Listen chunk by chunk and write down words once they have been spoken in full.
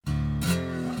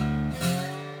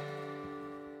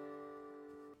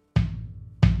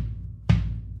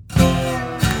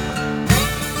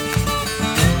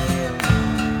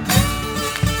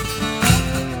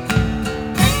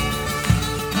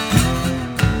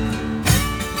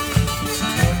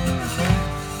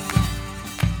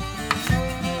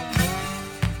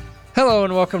Hello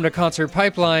and welcome to Concert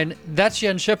Pipeline. That's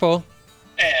Jen Schipple.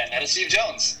 And that is Steve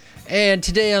Jones. And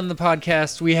today on the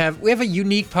podcast we have a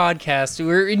unique podcast.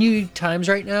 We're in unique times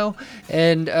right now,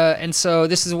 and so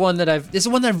this is one that I've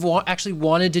actually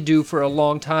wanted to do for a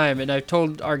long time. And I've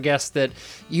told our guests that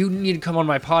you need to come on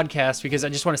my podcast because I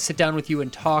just want to sit down with you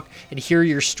and talk and hear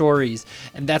your stories.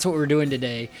 And that's what we're doing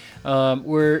today.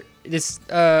 Our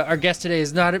guest today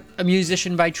is not a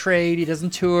musician by trade. He doesn't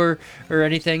tour or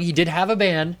anything. He did have a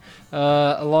band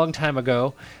a long time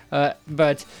ago,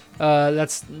 but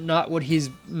that's not what he's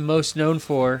most known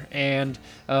for, and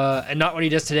not what he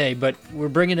does today. But we're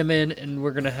bringing him in, and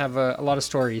we're gonna have a lot of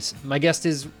stories. My guest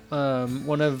is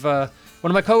one of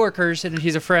my coworkers, and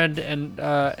he's a friend,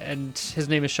 and his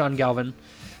name is Galvin,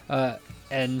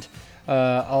 and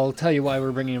I'll tell you why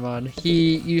we're bringing him on.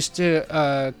 He used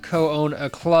to co-own a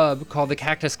club called the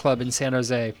Cactus Club in San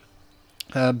Jose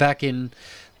back in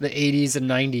the 80s and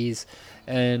 90s,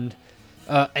 and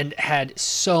had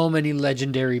so many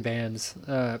legendary bands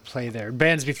play there.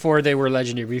 Bands before they were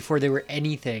legendary, before they were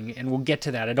anything, and we'll get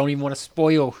to that. I don't even want to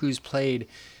spoil who's played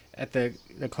at the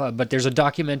club, but there's a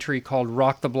documentary called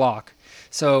Rock the Block.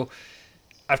 So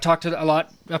I've talked a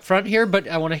lot up front here, but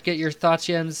I want to get your thoughts,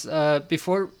 Jens,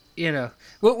 before...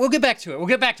 we'll get back to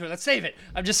it. Let's save it.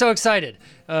 I'm just so excited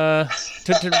to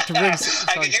bring. I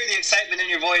can hear the excitement in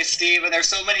your voice, Steve. And there's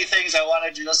so many things I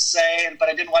wanted to just say, but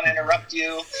I didn't want to interrupt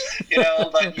you.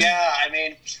 But yeah, I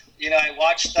mean, I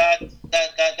watched that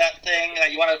thing.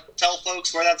 You want to tell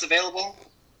folks where that's available?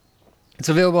 It's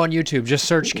available on YouTube. Just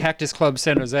search Cactus Club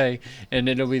San Jose, and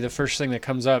it'll be the first thing that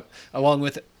comes up, along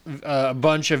with a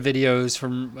bunch of videos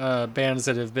from bands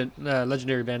that have been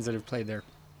legendary bands that have played there.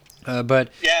 But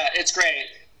yeah, it's great.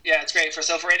 Yeah, it's great.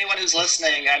 For anyone who's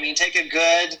listening, I mean, take a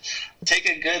good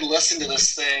listen to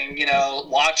this thing.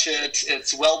 Watch it.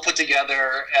 It's well put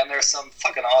together, and there's some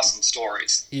fucking awesome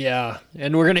stories. Yeah,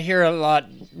 and we're gonna hear a lot,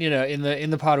 in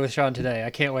the pod with Sean today.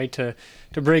 I can't wait to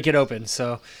break it open.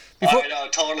 So. I know,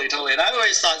 totally. And I've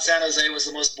always thought San Jose was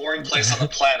the most boring place on the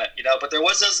planet, but there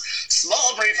was this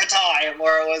small brief of time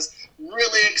where it was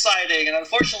really exciting, and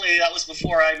unfortunately that was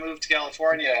before I moved to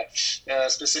California,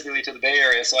 specifically to the Bay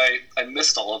Area, so I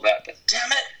missed all of that, but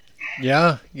damn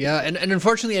it. Yeah, and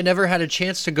unfortunately I never had a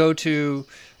chance to go to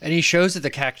any shows at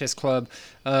the Cactus Club,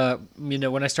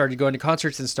 when I started going to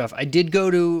concerts and stuff. I did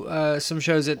go to some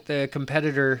shows at the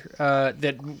competitor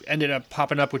that ended up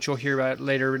popping up, which you'll hear about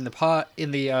later in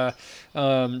the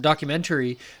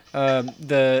documentary,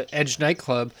 the Edge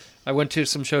nightclub. I went to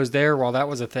some shows there while that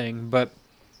was a thing, but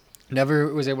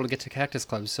never was able to get to Cactus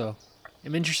Club, so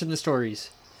I'm interested in the stories.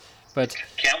 But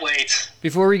can't wait.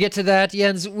 Before we get to that,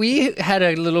 Jens, we had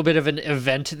a little bit of an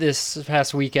event this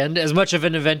past weekend. As much of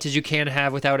an event as you can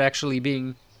have without actually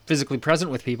being physically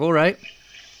present with people, right?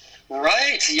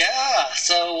 Right, yeah.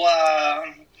 So,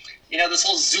 this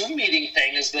whole Zoom meeting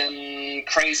thing has been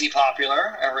crazy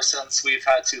popular ever since we've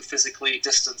had to physically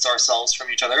distance ourselves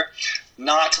from each other,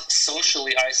 not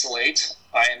socially isolate.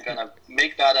 I am going to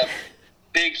make that a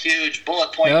big, huge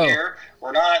bullet point here.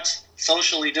 We're not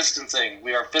socially distancing.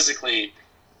 We are physically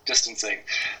distancing.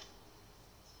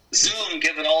 Zoom,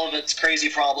 given all of its crazy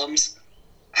problems,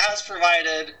 has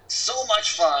provided so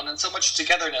much fun and so much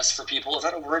togetherness for people. Is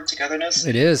that a word, togetherness?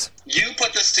 It is. You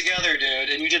put this together, dude,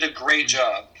 and you did a great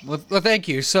job. Well, thank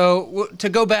you. So, to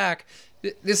go back,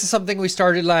 this is something we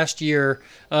started last year.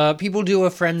 People do a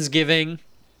Friendsgiving,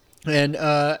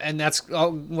 and that's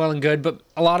all well and good, but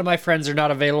a lot of my friends are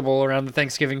not available around the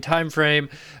Thanksgiving time frame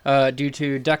due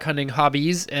to duck hunting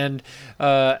hobbies and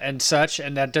such,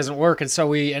 and that doesn't work. And so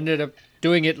we ended up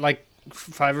doing it like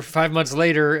 5 months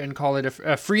later and call it a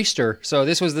Freester. So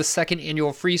this was the second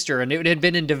annual Freester, and it had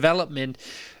been in development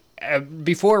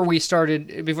before the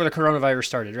coronavirus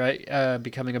started, right?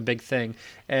 Becoming a big thing.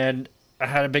 And I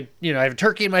had I have a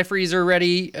turkey in my freezer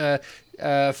ready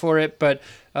for it, but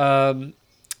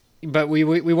we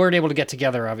weren't able to get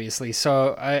together, obviously.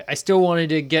 So I still wanted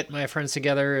to get my friends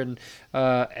together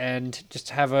and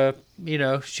just have a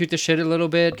shoot the shit a little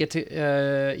bit, get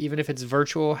to even if it's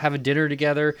virtual, have a dinner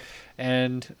together,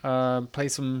 and play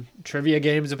some trivia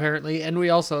games apparently. And we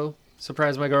also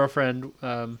surprised my girlfriend.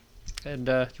 And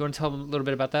you want to tell them a little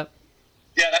bit about that?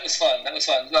 Yeah, that was fun.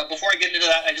 Before I get into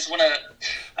that, I just want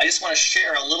to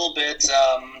share a little bit.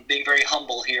 Being very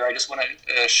humble here, I just want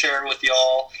to share with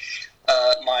y'all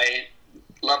my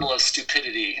level of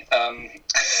stupidity.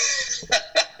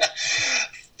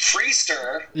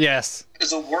 Freester, yes,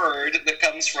 is a word that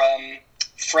comes from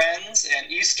friends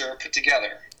and Easter put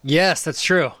together. Yes, that's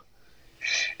true.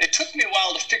 It took me a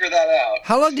while to figure that out.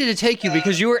 How long did it take you?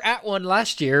 Because you were at one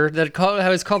last year that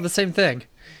was called the same thing.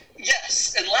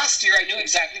 Yes, and last last year I knew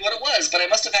exactly what it was, but I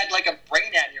must have had like a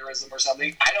brain aneurysm or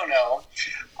something. I don't know.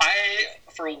 I,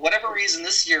 for whatever reason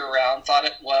this year around, thought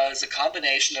it was a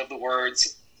combination of the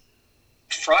words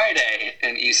Friday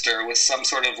and Easter with some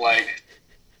sort of like,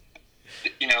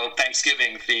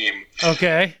 Thanksgiving theme.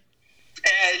 Okay.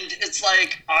 And it's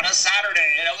like on a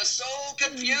Saturday, and I was so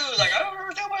confused. Like, I don't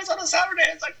understand why it's on a Saturday.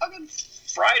 It's like fucking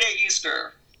Friday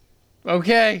Easter.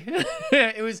 Okay.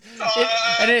 It was.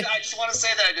 I just want to say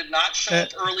that I did not show up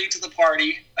early to the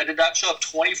party. I did not show up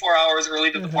 24 hours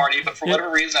early to the party, but for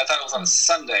whatever reason, I thought it was on a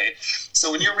Sunday.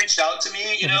 So when you reached out to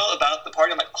me, about the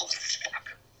party, I'm like, oh,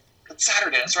 fuck. It's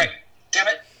Saturday. That's right. Damn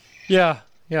it. Yeah.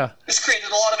 Yeah. This created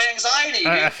a lot of anxiety, dude.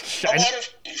 A lot of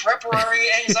preparatory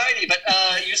anxiety. But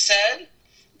you said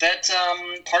that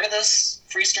part of this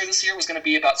Freester this year was going to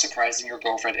be about surprising your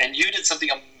girlfriend. And you did something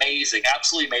amazing,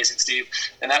 absolutely amazing, Steve.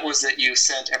 And that was that you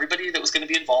sent everybody that was going to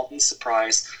be involved in the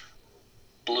surprise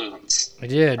balloons. I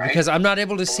did, right? because I'm not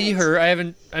able to see her.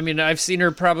 I've seen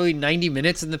her probably 90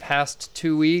 minutes in the past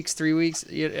 2 weeks, 3 weeks.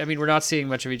 I mean, we're not seeing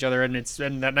much of each other, and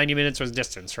that 90 minutes was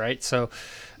distance, right? So,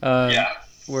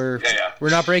 we're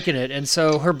not breaking it. And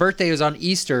so her birthday was on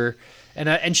Easter,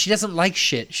 and she doesn't like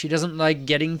shit. She doesn't like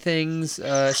getting things.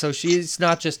 So she's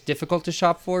not just difficult to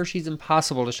shop for; she's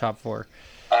impossible to shop for.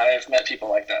 I've met people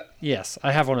like that. Yes,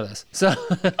 I have one of those. So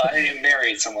I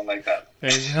married someone like that.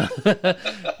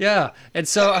 Yeah, and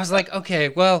so I was like, okay,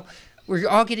 well, we're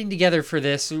all getting together for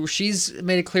this. She's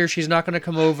made it clear she's not going to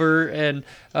come over, and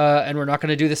we're not going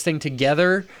to do this thing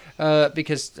together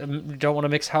because we don't want to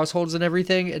mix households and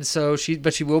everything. And so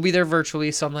she will be there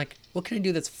virtually. So I'm like, what can I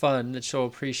do that's fun that she'll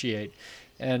appreciate?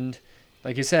 And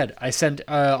like you said, I sent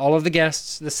all of the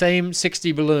guests the same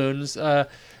 60 balloons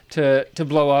to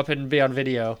blow up and be on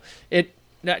video.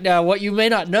 Now, what you may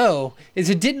not know is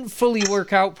it didn't fully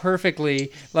work out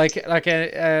perfectly like I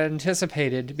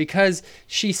anticipated, because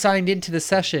she signed into the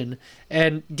session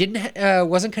and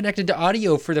wasn't connected to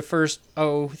audio for the first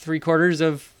 3/4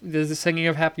 of the singing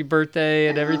of Happy Birthday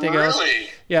and everything else. Really?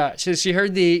 Yeah, she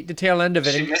heard the tail end of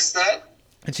it. She missed that?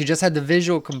 And she just had the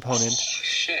visual component.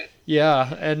 Shit.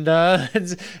 Yeah, and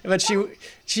but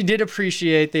she did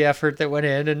appreciate the effort that went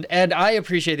in, and I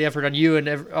appreciate the effort on you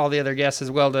and all the other guests as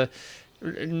well to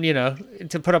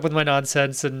put up with my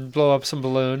nonsense and blow up some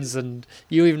balloons, and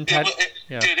you even Dude,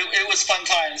 it was fun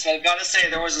times. I've got to say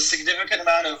there was a significant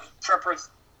amount of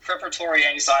preparatory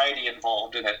anxiety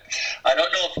involved in it. I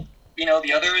don't know if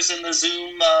the others in the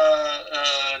Zoom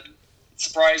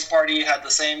surprise party had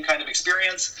the same kind of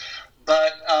experience.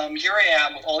 But here I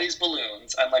am with all these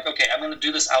balloons. I'm like, okay, I'm going to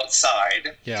do this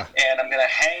outside. Yeah. And I'm going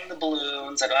to hang the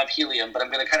balloons. I don't have helium, but I'm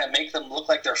going to kind of make them look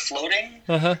like they're floating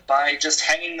by just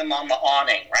hanging them on the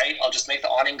awning, right? I'll just make the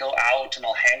awning go out, and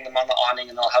I'll hang them on the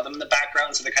awning, and I'll have them in the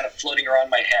background so they're kind of floating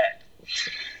around my head.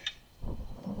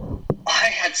 I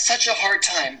had such a hard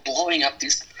time blowing up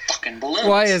these fucking balloons.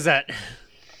 Why is that?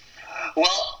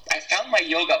 Well, I found my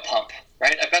yoga pump,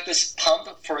 right? I've got this pump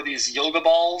for these yoga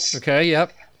balls. Okay,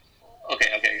 yep.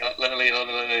 Okay. Let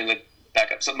me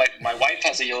back up. So my wife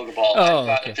has a yoga ball. Oh, I've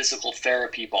got okay. a physical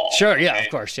therapy ball. Sure, yeah, okay?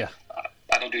 of course, yeah.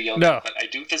 I don't do yoga, No. but I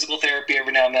do physical therapy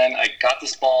every now and then. I got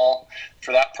this ball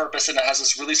for that purpose, and it has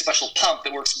this really special pump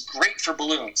that works great for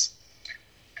balloons.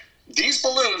 These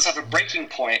balloons have a breaking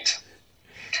point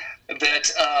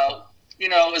that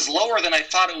is lower than I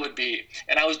thought it would be.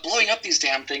 And I was blowing up these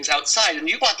damn things outside, and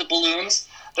you bought the balloons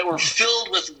that were filled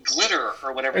with glitter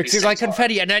or whatever. It's like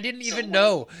confetti, and I didn't even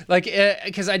know,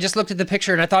 because I just looked at the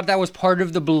picture and I thought that was part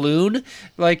of the balloon.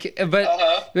 But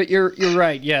you're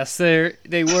right. Yes, they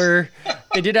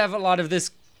did have a lot of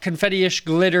this confetti-ish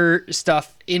glitter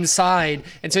stuff inside,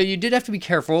 and so you did have to be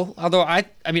careful. Although I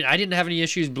didn't have any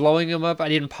issues blowing them up. I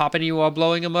didn't pop any while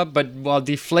blowing them up, but while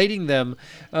deflating them,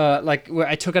 where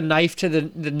I took a knife to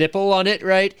the nipple on it,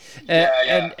 right?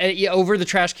 And over the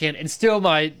trash can, and still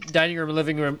my dining room and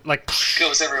living room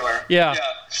goes everywhere. Yeah,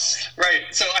 right.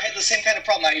 So I had the same kind of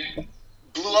problem. I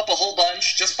blew up a whole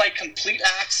bunch just by complete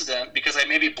accident because I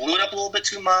maybe blew it up a little bit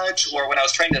too much, or when I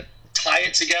was trying to tie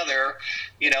it together,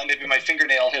 maybe my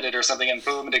fingernail hit it or something, and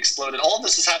boom, it exploded. All of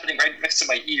this is happening right next to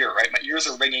my ear, right? My ears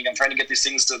are ringing. I'm trying to get these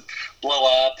things to blow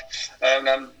up, and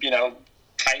I'm,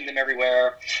 tying them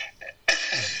everywhere.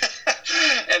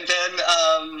 and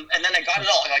then I got it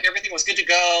all. Like, everything was good to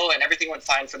go, and everything went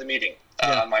fine for the meeting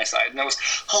on my side. And it was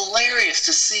hilarious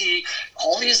to see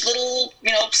all these little,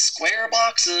 square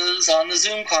boxes on the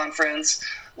Zoom conference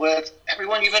with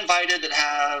everyone you've invited that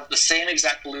have the same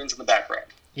exact balloons in the background.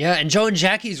 Yeah, and Joe and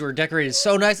Jackie's were decorated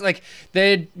so nice. Like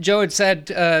Joe had said,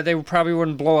 they probably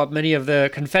wouldn't blow up many of the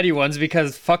confetti ones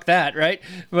because fuck that, right?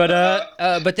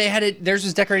 But they had it. Theirs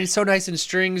was decorated so nice in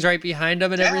strings right behind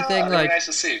them and everything. Very Like nice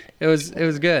to see. it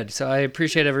was good. So I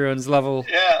appreciate everyone's level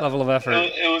of effort.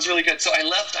 It was really good. So I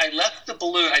left the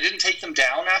balloon. I didn't take them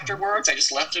down afterwards. I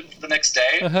just left it the next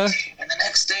day. And the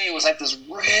next day it was like this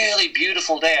really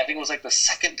beautiful day. I think it was like the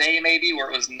second day maybe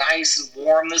where it was nice and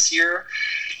warm this year.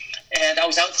 And I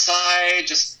was outside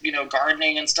just,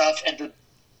 gardening and stuff, and the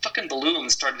fucking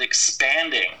balloons started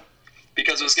expanding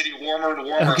because it was getting warmer and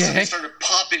warmer. Okay. So they started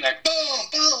popping like boom,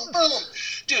 boom, boom.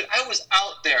 Dude, I was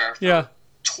out there for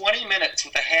 20 minutes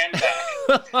with a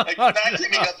handbag, like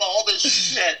vacuuming up all this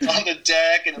shit on the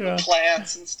deck and in the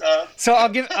plants and stuff. So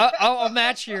I'll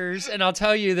match yours, and I'll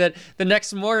tell you that the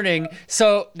next morning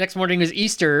was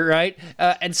Easter, right?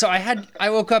 And so I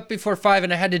woke up before 5,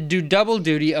 and I had to do double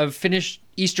duty of finish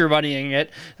Easter bunnying it,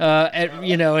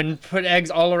 and put eggs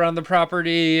all around the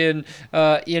property, and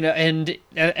and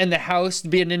the house,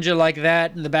 be a ninja like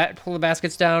that, and pull the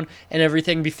baskets down and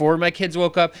everything before my kids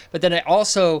woke up. But then I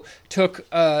also took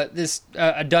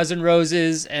a dozen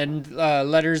roses and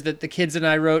letters that the kids and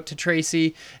I wrote to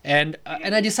Tracy, and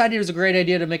I decided it was a great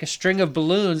idea to make a string of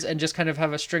balloons and just kind of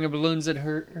have a string of balloons at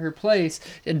her place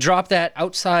and drop that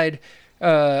outside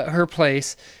her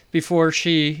place before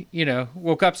she,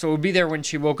 woke up. So it would be there when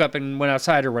she woke up and went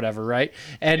outside or whatever, right?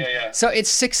 And so it's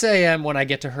 6 a.m. when I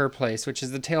get to her place, which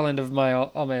is the tail end of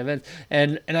all my events.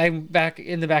 And I'm back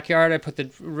in the backyard. I put the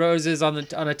roses on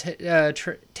a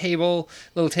table,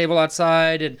 little table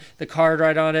outside, and the card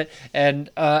right on it. And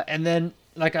then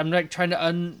I'm trying to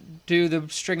undo the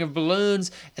string of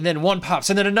balloons, and then one pops,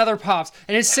 and then another pops,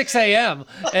 and it's 6 a.m.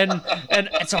 and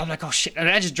so I'm like, oh shit! And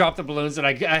I just dropped the balloons, and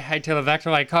I hightail it back to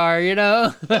my car, and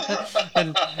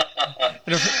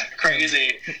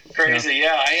crazy.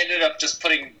 Yeah, I ended up just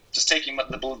taking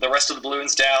the rest of the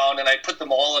balloons down, and I put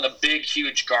them all in a big,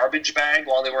 huge garbage bag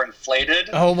while they were inflated.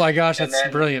 Oh my gosh, that's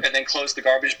brilliant! And then closed the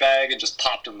garbage bag and just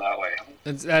popped them that way.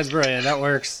 That's brilliant. That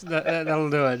works. That'll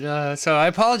do it. So I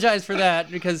apologize for that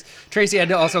because Tracy had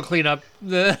to also clean up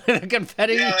the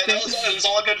confetti. Yeah, it was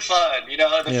all good fun.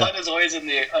 The fun is always in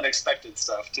the unexpected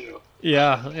stuff too.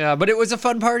 Yeah, but it was a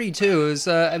fun party too. It was,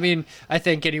 I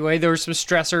think anyway, there were some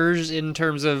stressors in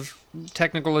terms of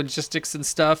technical logistics and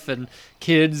stuff, and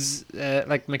kids,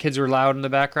 like my kids were loud in the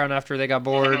background after they got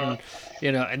bored, and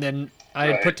then I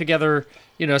had put together,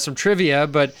 some trivia,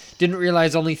 but didn't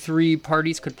realize only 3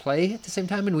 parties could play at the same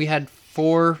time, and we had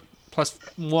 4 plus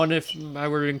 1 if I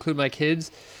were to include my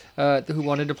kids who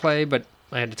wanted to play, but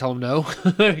I had to tell them no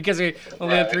because we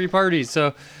only had 3 parties.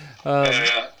 So,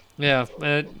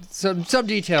 some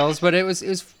details, but it was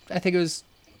I think it was,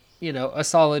 a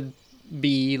solid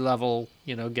B level,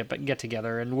 get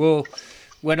together, and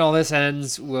when all this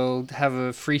ends, we'll have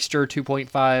a free stir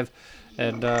 2.5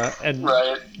 and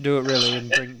do it really and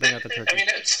bring out the turkey. I mean,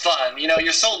 it's fun.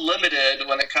 You're so limited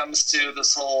when it comes to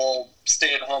this whole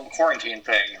stay-at-home quarantine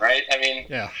thing, right? I mean,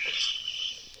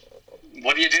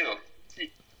 what do you do?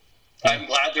 I'm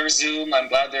glad there's Zoom. I'm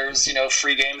glad there's,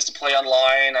 free games to play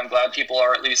online. I'm glad people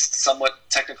are at least somewhat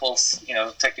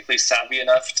technically savvy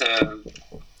enough to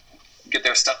get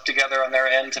their stuff together on their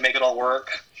end to make it all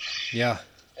work. Yeah.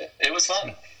 It was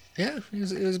fun. Yeah,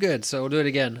 it was good. So we'll do it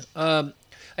again.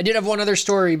 I did have one other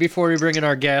story before we bring in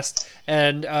our guest,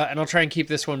 and I'll try and keep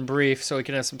this one brief so we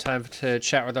can have some time to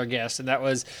chat with our guest. And that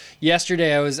was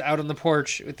yesterday. I was out on the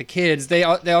porch with the kids. They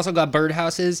also got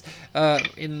birdhouses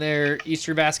in their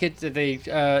Easter basket that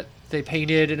they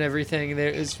painted and everything.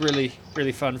 It was really,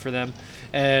 really fun for them.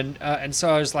 And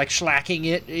so I was like shellacking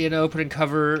it, putting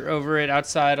cover over it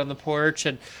outside on the porch.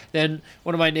 And then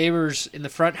one of my neighbors in the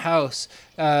front house,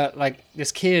 like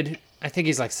this kid, I think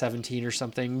he's like 17 or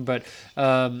something, but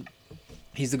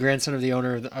he's the grandson of the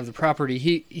owner of the property.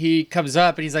 He comes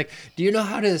up and he's like, "Do you know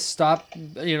how to stop,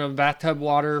 bathtub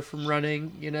water from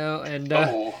running?" And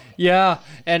yeah,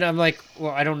 and I'm like,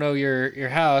 "Well, I don't know your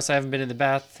house. I haven't been in the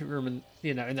bathroom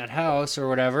in that house or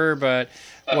whatever, but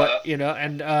what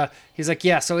and he's like,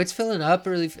 yeah, so it's filling up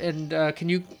really, and can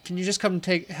you just come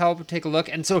take a look?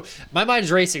 And so my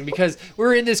mind's racing because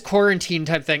we're in this quarantine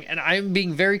type thing, and I'm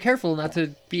being very careful not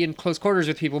to be in close quarters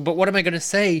with people. But what am I going to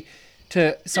say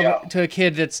to a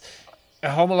kid that's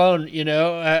home alone,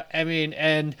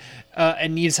 and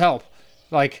needs help,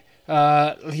 like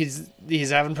he's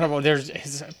having trouble.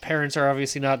 His parents are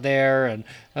obviously not there, and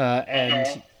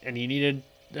he needed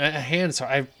a hand. So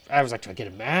I was like, do I get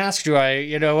a mask? Do I,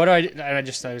 what do I do? And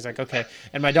I was like, okay.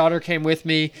 And my daughter came with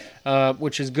me,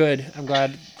 which is good. I'm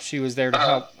glad she was there to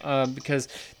help, because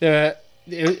the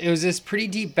it was this pretty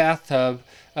deep bathtub,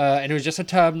 and it was just a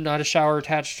tub, not a shower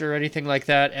attached or anything like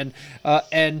that,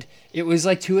 and it was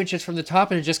like 2 inches from the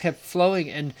top, and it just kept flowing,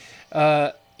 and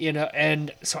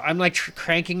and so I'm like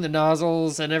cranking the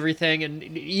nozzles and everything, and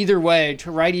either way,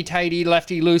 to righty tighty,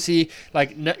 lefty loosey,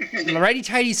 like righty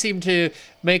tighty seemed to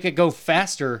make it go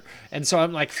faster, and so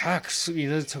I'm like, fuck, so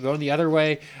going the other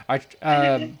way.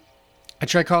 I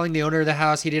tried calling the owner of the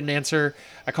house. He didn't answer.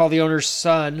 I called the owner's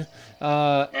son.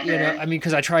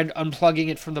 Because I tried unplugging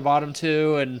it from the bottom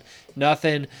too, and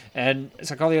nothing. And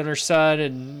so I called the owner's son,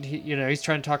 and he's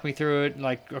trying to talk me through it.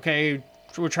 Like, okay,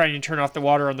 we're trying to turn off the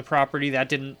water on the property. That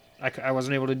didn't. I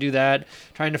wasn't able to do that.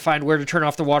 Trying to find where to turn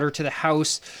off the water to the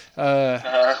house.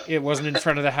 It wasn't in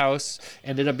front of the house.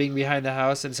 Ended up being behind the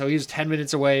house. And so he was 10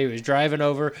 minutes away. He was driving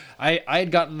over. I had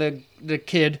gotten the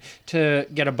kid to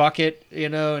get a bucket,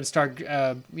 and start,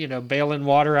 bailing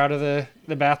water out of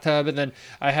the bathtub. And then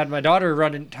I had my daughter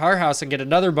run into our house and get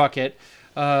another bucket,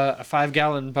 a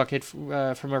 5-gallon bucket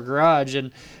from our garage.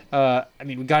 And,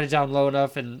 we got it down low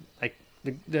enough, and like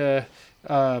the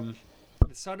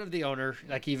son of the owner,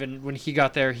 like even when he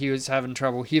got there, he was having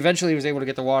trouble. He eventually was able to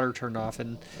get the water turned off,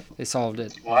 and they solved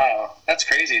it. Wow, that's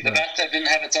crazy. The bathtub didn't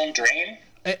have its own drain?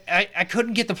 I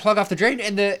couldn't get the plug off the drain,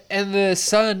 and the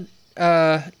son,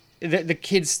 the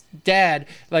kid's dad,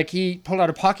 like he pulled out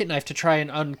a pocket knife to try and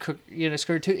uncook,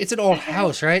 screw it too. It's an old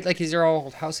house, right? Like these are all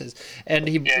old houses, and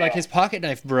like his pocket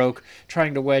knife broke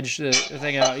trying to wedge the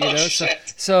thing out,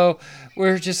 So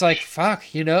we're just like, fuck,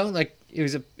 like it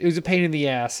was a pain in the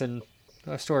ass, and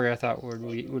a story I thought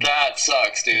would that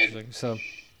sucks, dude. So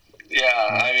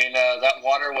yeah, that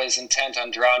water was intent on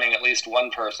drowning at least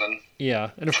one person. Yeah,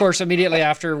 and of course immediately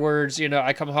afterwards,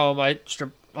 I come home, I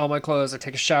strip all my clothes, I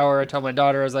take a shower, I tell my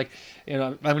daughter, I was like,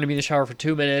 I'm going to be in the shower for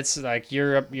 2 minutes, like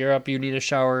you're up, you need a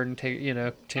shower and take,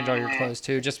 change all your clothes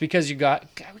too, just because we gotta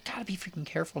be freaking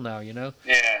careful now, Yeah,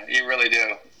 you really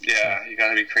do. Yeah, you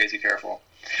gotta be crazy careful.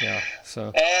 Yeah.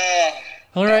 So.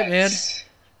 All right, man.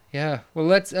 Yeah, well,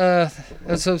 let's have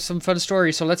some fun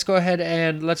stories. So let's go ahead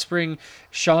and let's bring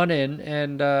Sean in,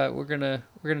 and we're gonna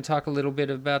talk a little bit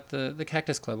about the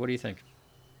Cactus Club. What do you think?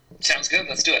 Sounds good.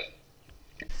 Let's do it.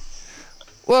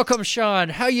 Welcome, Sean.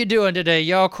 How you doing today?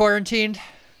 Y'all quarantined?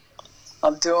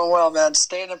 I'm doing well, man.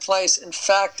 Staying in place. In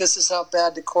fact, this is how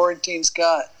bad the quarantine's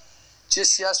got.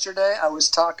 Just yesterday, I was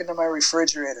talking to my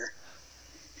refrigerator,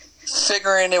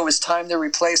 figuring it was time to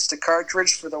replace the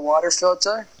cartridge for the water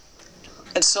filter.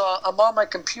 And so I'm on my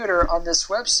computer on this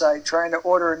website trying to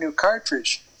order a new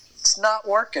cartridge. It's not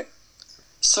working.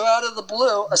 So out of the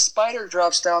blue, a spider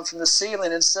drops down from the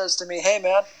ceiling and says to me, "Hey,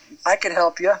 man, I can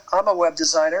help you. I'm a web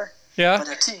designer." Yeah?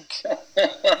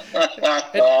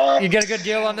 You get a good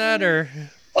deal on that, or?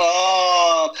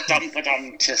 Oh,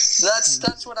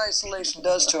 that's what isolation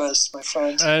does to us, my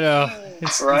friend. I know.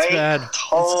 It's bad.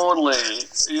 Totally.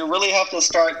 You really have to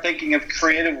start thinking of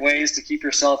creative ways to keep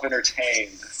yourself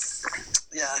entertained.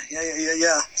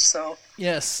 Yeah. So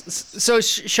yes. So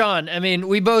Sean,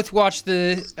 we both watched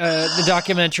the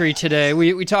documentary today.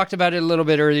 We talked about it a little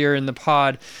bit earlier in the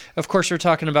pod. Of course, we're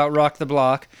talking about Rock the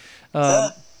Block,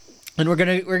 and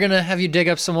we're gonna have you dig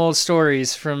up some old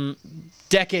stories from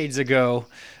decades ago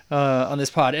on this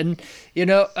pod. And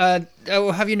I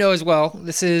will have you know as well,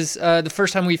 this is the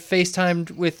first time we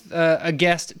FaceTimed with a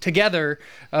guest together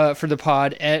for the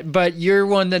pod. But you're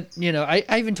one that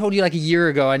I even told you like a year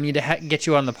ago I need to get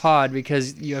you on the pod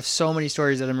because you have so many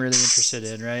stories that I'm really interested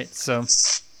in, right? So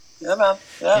yeah, man.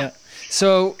 Yeah.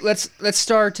 So let's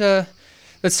start from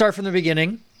the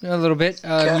beginning a little bit.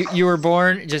 Okay. You were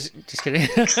born. Just kidding.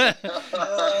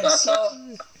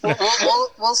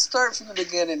 We'll start from the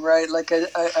beginning, right? Like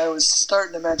I was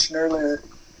starting to mention earlier,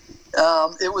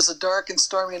 it was a dark and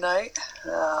stormy night.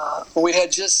 We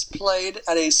had just played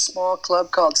at a small club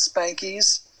called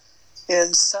Spanky's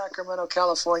in Sacramento,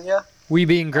 California. We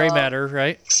being Gray Matter,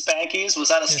 right? Spanky's? Was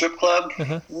that a strip club?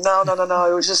 Uh-huh. No.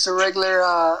 It was just a regular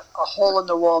a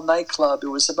hole-in-the-wall nightclub. It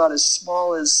was about as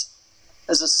small as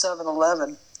a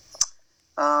 7-Eleven.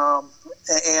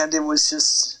 And it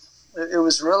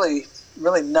was really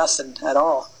nothing at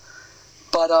all.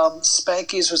 But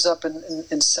Spanky's was up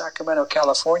in Sacramento,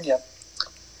 California.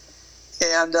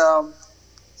 And,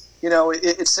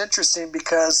 it's interesting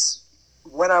because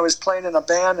when I was playing in a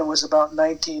band and was about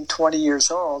 19, 20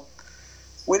 years old,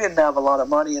 we didn't have a lot of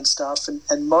money and stuff.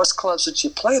 And most clubs that you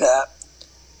played at,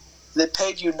 they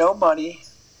paid you no money,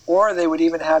 or they would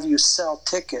even have you sell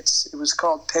tickets. It was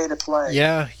called pay to play.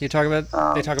 Yeah, they talk about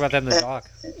that in the doc.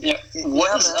 Yeah.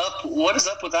 What is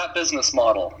up with that business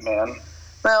model, man?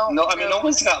 Well, no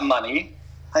one's got money.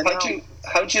 I know.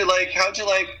 How'd you like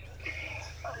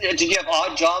Did you have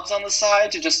odd jobs on the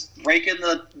side to just rake in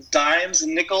the dimes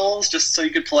and nickels just so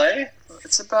you could play?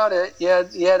 That's about it.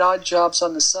 You had odd jobs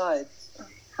on the side.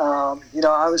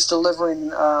 I was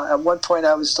delivering, at one point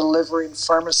I was delivering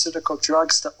pharmaceutical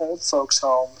drugs to old folks'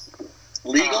 home.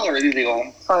 Legal or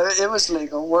illegal? It was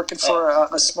legal, working for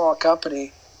a small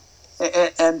company.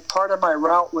 And part of my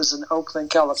route was in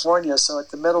Oakland, California. So at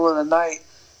the middle of the night,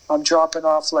 I'm dropping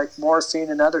off like morphine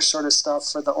and other sort of stuff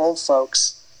for the old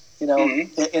folks,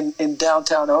 in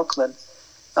downtown Oakland,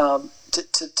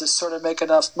 to sort of make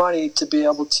enough money to be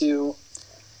able to,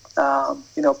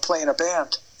 play in a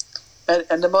band.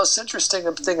 And the most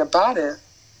interesting thing about it,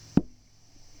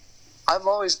 I've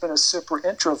always been a super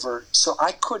introvert, so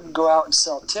I couldn't go out and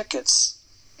sell tickets,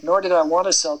 nor did I want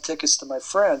to sell tickets to my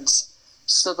friends.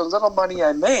 So the little money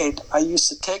I made, I used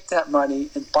to take that money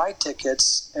and buy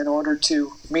tickets in order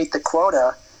to meet the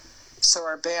quota so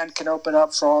our band can open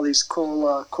up for all these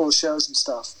cool shows and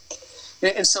stuff.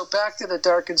 And so back to the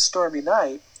dark and stormy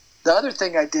night, the other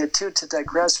thing I did, too, to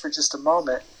digress for just a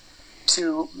moment,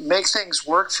 to make things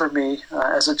work for me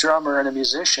as a drummer and a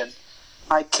musician,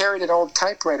 I carried an old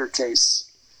typewriter case.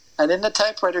 And in the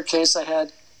typewriter case, I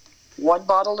had 1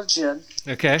 bottle of gin,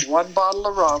 1 bottle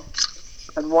of rum,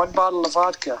 and 1 bottle of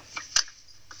vodka.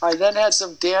 I then had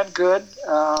some Dan Good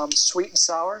sweet and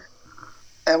sour,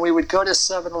 and we would go to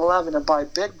 7-Eleven and buy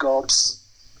big gulps,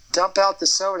 dump out the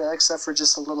soda except for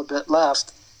just a little bit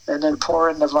left, and then pour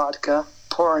in the vodka,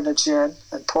 pour in the gin,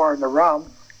 and pour in the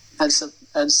rum, and some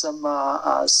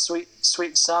sweet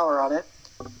and sour on it,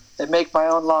 and make my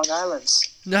own Long Islands.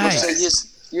 Nice. Which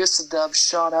I used to dub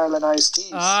Sean Island iced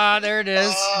teas. Ah, there it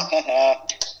is.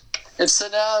 And so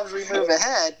now as we move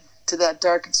ahead to that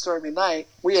dark and stormy night,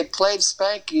 we had played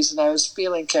Spanky's and I was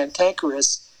feeling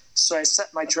cantankerous, so I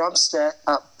set my drum set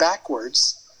up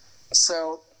backwards.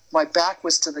 So my back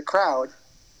was to the crowd.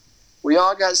 We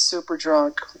all got super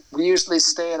drunk. We usually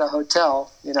stay at a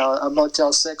hotel, a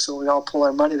Motel 6, when we all pull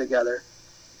our money together.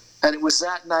 And it was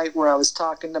that night where I was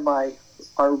talking to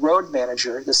our road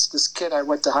manager, this kid I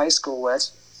went to high school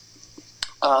with,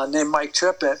 named Mike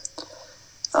Trippett.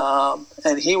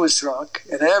 And he was drunk,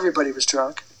 and everybody was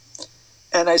drunk.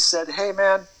 And I said, hey,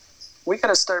 man, we got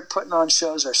to start putting on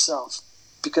shows ourselves,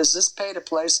 because this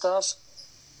pay-to-play stuff,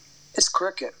 it's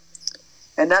cricket.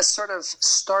 And that sort of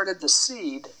started the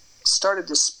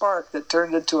spark that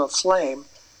turned into a flame,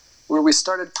 where we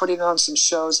started putting on some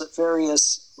shows at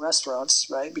various restaurants,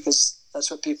 right? Because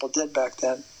that's what people did back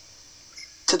then.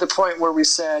 To the point where we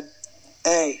said,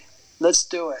 hey, let's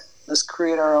do it. Let's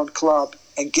create our own club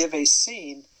and give a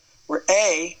scene where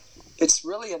A, it's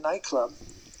really a nightclub.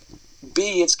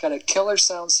 B, it's got a killer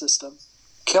sound system,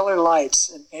 killer lights,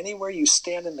 and anywhere you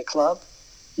stand in the club,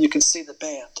 you can see the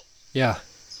band. Yeah.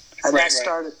 And that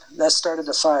started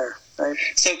the fire, right?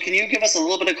 So can you give us a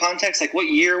little bit of context? Like, what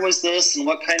year was this, and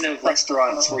what kind of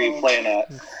restaurants were you playing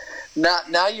at?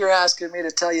 Now you're asking me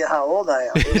to tell you how old I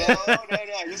am. No,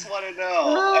 I just want to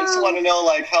know. I just want to know,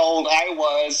 like, how old I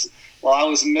was while I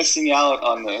was missing out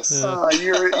on this.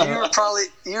 You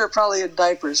were probably in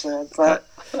diapers, man. But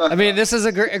I mean, this is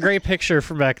a great picture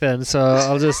from back then, so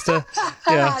I'll just I'll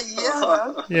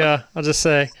just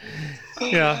say,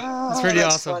 it's pretty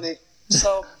that's awesome. Funny.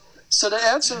 So to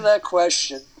answer that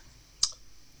question,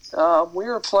 we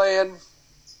were playing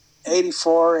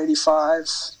 84, 85,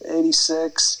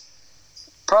 86.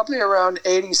 Probably around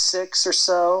 86 or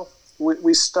so,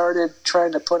 we started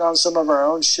trying to put on some of our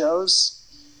own shows.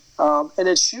 And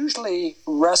it's usually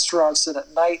restaurants that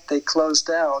at night they close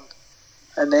down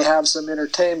and they have some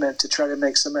entertainment to try to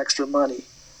make some extra money.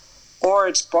 Or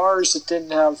it's bars that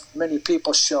didn't have many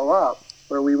people show up,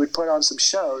 where we would put on some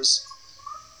shows,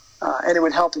 and it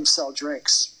would help them sell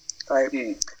drinks, right?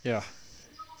 Yeah.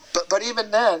 But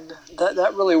even then,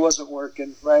 that really wasn't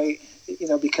working, right?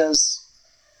 Because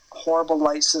horrible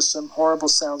light system, horrible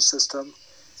sound system,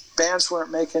 bands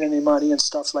weren't making any money and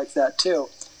stuff like that too.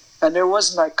 And there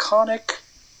was an iconic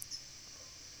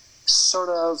sort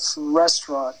of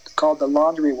restaurant called the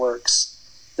Laundry Works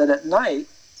that at night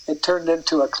it turned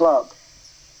into a club.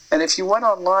 And if you went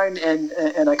online,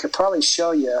 and I could probably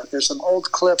show you, there's some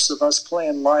old clips of us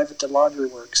playing live at the Laundry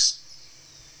Works.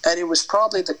 And it was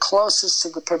probably the closest to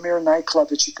the premier nightclub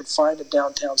that you could find in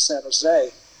downtown San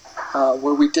Jose,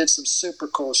 where we did some super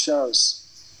cool shows.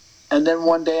 And then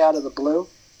one day out of the blue,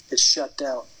 it shut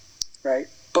down, right?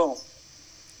 Boom.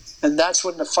 And that's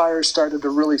when the fire started to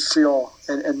really fuel.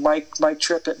 And Mike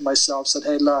Trippett and myself said,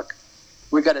 hey, look,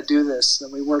 we got to do this.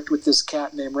 And we worked with this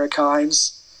cat named Rick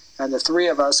Hines. And the three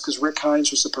of us, because Rick Hines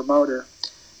was the promoter,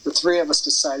 the three of us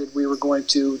decided we were going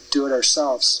to do it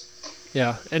ourselves.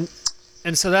 Yeah. And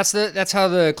And so that's how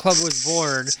the club was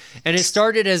born, and it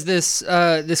started as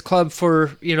this club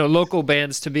for local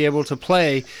bands to be able to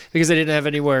play because they didn't have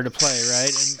anywhere to play,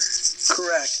 right?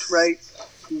 Correct, right?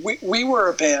 We were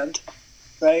a band,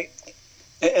 right?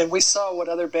 And we saw what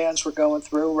other bands were going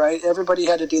through, right? Everybody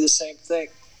had to do the same thing.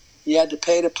 You had to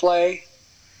pay to play.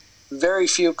 Very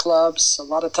few clubs. A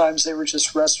lot of times they were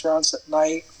just restaurants at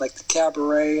night, like the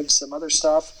Cabaret and some other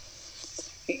stuff.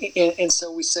 And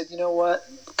so we said, you know what?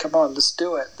 Come on, let's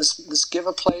do it. Let's give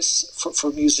a place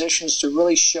for musicians to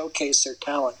really showcase their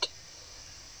talent.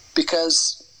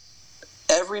 Because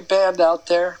every band out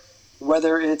there,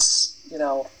 whether it's,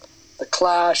 The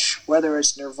Clash, whether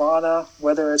it's Nirvana,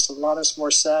 whether it's Alanis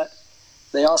Morissette,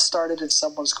 they all started in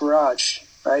someone's garage,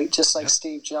 right? Just like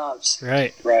Steve Jobs.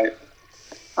 Right.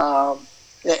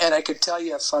 And I could tell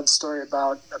you a fun story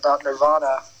about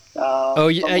Nirvana.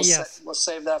 We'll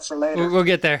save that for later. We'll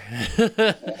get there.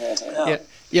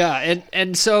 Yeah.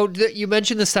 And so you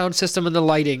mentioned the sound system and the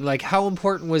lighting. Like, how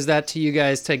important was that to you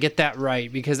guys to get that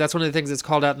right? Because that's one of the things that's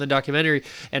called out in the documentary,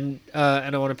 and I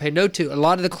want to pay note to. A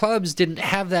lot of the clubs didn't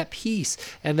have that piece,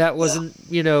 and that wasn't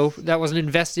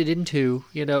invested into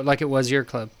like it was your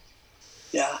club.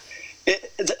 Yeah,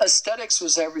 the aesthetics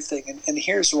was everything, and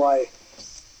here's why.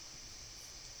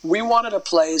 We wanted a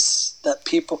place that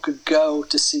people could go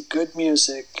to see good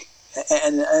music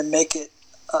and make it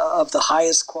of the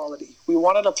highest quality. We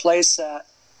wanted a place that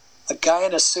a guy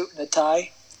in a suit and a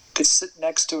tie could sit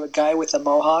next to a guy with a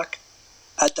mohawk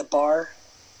at the bar,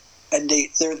 and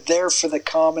they're there for the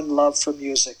common love for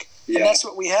music. Yeah. And that's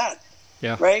what we had,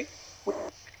 right?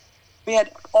 We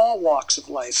had all walks of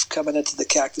life coming into the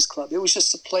Cactus Club. It was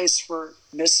just a place for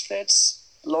misfits,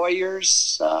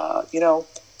 lawyers,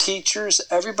 teachers,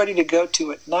 everybody to go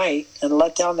to at night and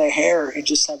let down their hair and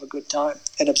just have a good time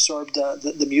and absorb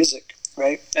the music,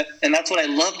 right? And that's what I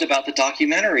loved about the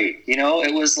documentary.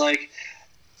 It was like,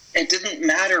 it didn't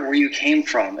matter where you came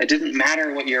from. It didn't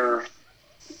matter what your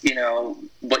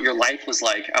life was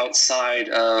like outside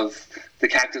of the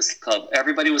Cactus Club.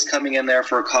 Everybody was coming in there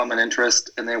for a common interest,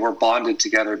 and they were bonded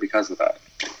together because of that.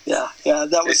 Yeah,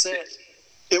 that was it.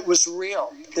 It was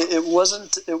real. It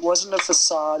wasn't a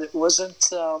facade. It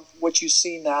wasn't what you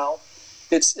see now.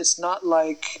 It's not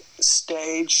like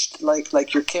staged,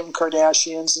 like your Kim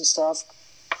Kardashians and stuff.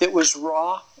 It was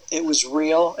raw. It was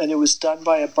real, and it was done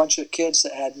by a bunch of kids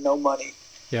that had no money.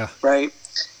 Yeah. Right.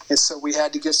 And so we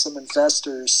had to get some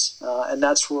investors, and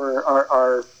that's where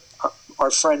our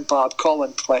friend Bob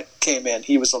Cullen came in.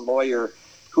 He was a lawyer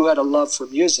who had a love for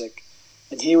music.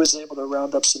 And he was able to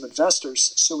round up some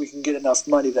investors so we can get enough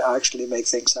money to actually make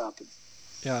things happen.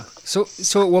 Yeah. So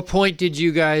at what point did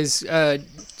you guys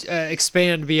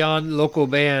expand beyond local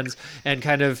bands and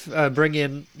kind of bring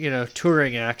in,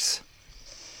 touring acts?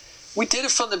 We did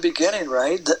it from the beginning,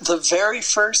 right? The very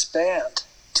first band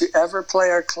to ever play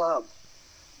our club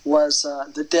was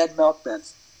the Dead Milkmen.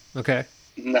 Okay.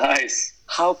 Nice.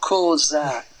 How cool is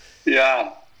that?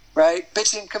 Yeah. Right?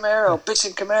 Bitchin'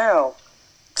 Camaro.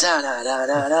 Da da da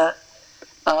da da.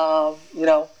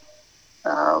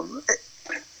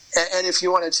 And if you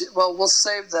wanted to, we'll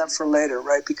save that for later,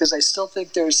 right? Because I still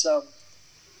think there's some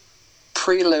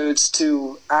preludes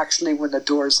to actually when the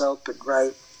doors open,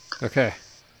 right? Okay.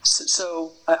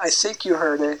 So I think you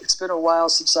heard it. It's been a while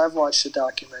since I've watched the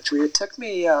documentary. It took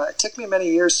me many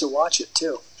years to watch it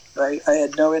too, right? I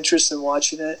had no interest in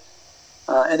watching it,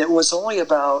 and it was only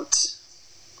about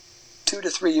 2 to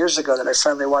 3 years ago that I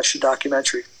finally watched the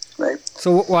documentary, right?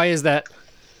 So why is that?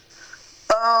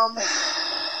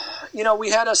 We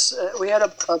had a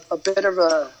bit of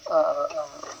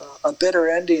a bitter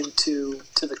ending to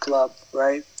the club,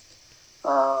 right?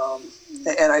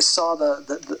 And I saw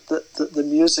the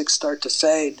music start to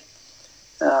fade.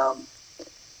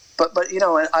 But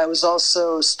I was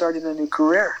also starting a new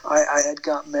career. I had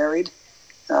got married.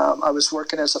 I was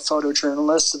working as a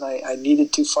photojournalist, and I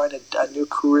needed to find a new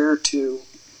career to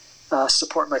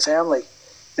support my family.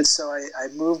 And so I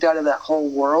moved out of that whole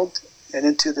world and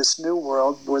into this new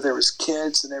world where there was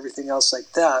kids and everything else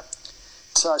like that.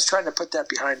 So I was trying to put that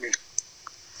behind me.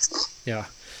 Yeah.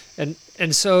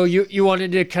 And so you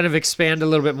wanted to kind of expand a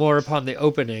little bit more upon the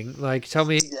opening. Like, tell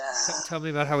me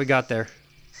about how we got there.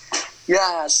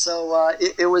 Yeah, so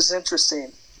it was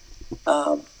interesting.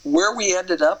 Where we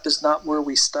ended up is not where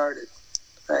we started,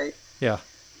 right? Yeah.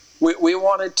 We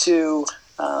wanted to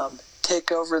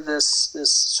take over this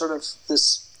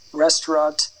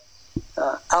restaurant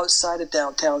outside of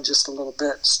downtown just a little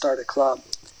bit, start a club.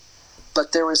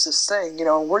 But there was this thing,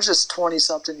 we're just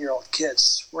 20-something-year-old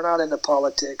kids. We're not into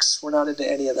politics. We're not into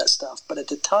any of that stuff. But at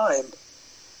the time,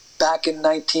 back in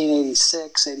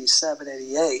 1986, 87,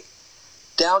 88,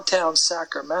 downtown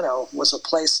Sacramento was a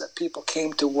place that people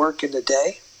came to work in the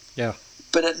day. Yeah.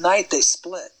 But at night they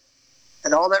split.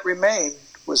 And all that remained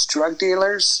was drug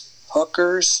dealers,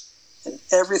 hookers, and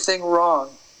everything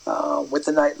wrong with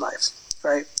the nightlife,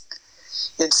 right?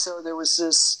 And so there was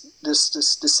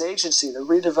this agency, the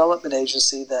redevelopment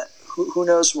agency, that who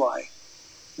knows why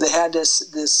they had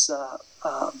this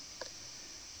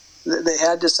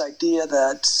idea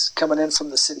that coming in from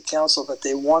the city council that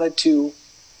they wanted to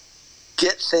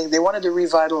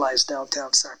revitalize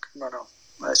downtown Sacramento.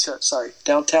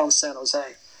 Downtown San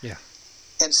Jose. Yeah.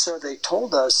 And so they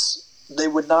told us they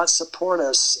would not support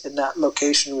us in that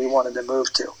location we wanted to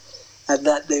move to, and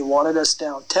that they wanted us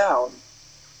downtown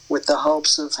with the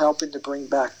hopes of helping to bring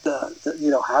back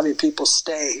having people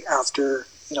stay after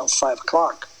 5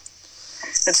 o'clock.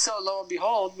 And so lo and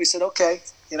behold, we said, okay,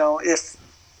 if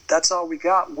that's all we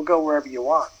got, we'll go wherever you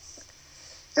want.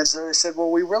 And so they said,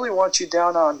 well, we really want you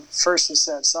down on First and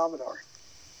San Salvador.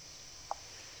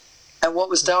 And what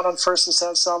was down on First and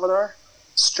San Salvador?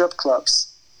 Strip clubs,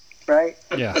 right?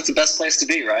 Yeah. That's the best place to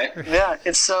be, right? Yeah.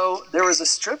 And so there was a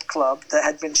strip club that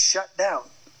had been shut down.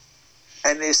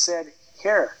 And they said,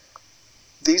 here,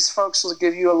 these folks will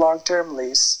give you a long-term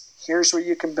lease. Here's where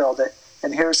you can build it.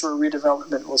 And here's where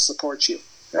redevelopment will support you,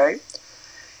 right?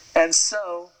 And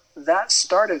so that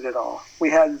started it all.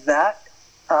 We had that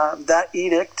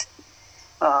edict.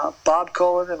 Bob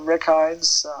Colin and Rick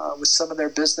Hines, with some of their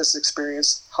business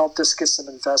experience, helped us get some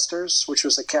investors, which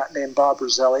was a cat named Bob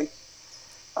Roselli.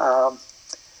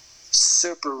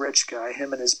 Super rich guy,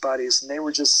 him and his buddies. And they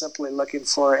were just simply looking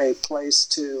for a place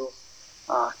to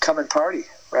come and party,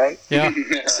 right? Yeah.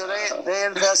 So they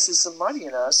invested some money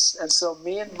in us. And so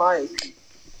me and Mike,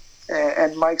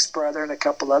 and Mike's brother and a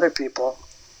couple other people,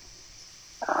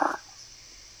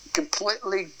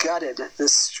 completely gutted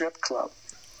this strip club,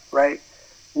 right?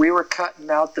 We were cutting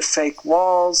out the fake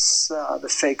walls, the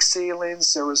fake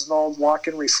ceilings. There was an old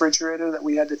walk-in refrigerator that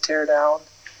we had to tear down.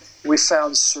 We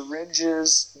found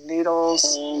syringes,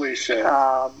 needles, holy shit,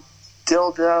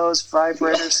 dildos,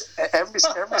 vibrators, every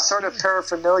sort of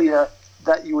paraphernalia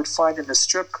that you would find in a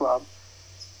strip club.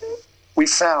 We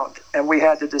found, and we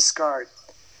had to discard.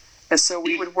 And so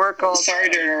we would work all Sorry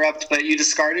day. to interrupt, but you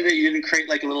discarded it? You didn't create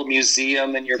like a little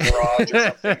museum in your garage or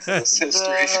something for this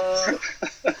history?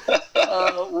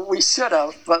 We should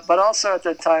have, but also at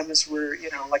that time, as we're,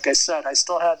 like I said, I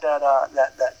still had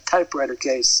that typewriter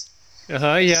case.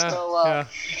 Yeah. So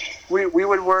we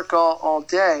would work all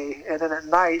day, and then at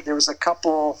night there was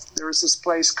this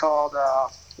place called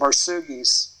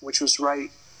Marsugi's, which was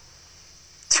right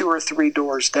 2 or 3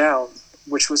 doors down,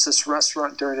 which was this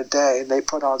restaurant during the day, and they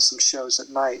put on some shows at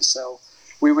night. So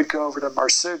we would go over to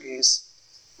Marsugi's.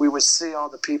 We would see all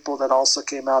the people that also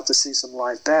came out to see some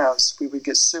live bands. We would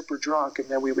get super drunk, and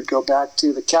then we would go back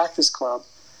to the Cactus Club,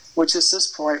 which at this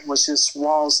point was just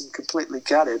walls and completely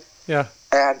gutted. Yeah.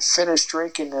 And finish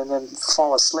drinking and then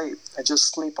fall asleep and just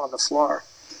sleep on the floor.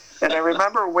 And I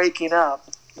remember waking up,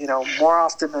 more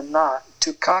often than not,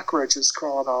 to cockroaches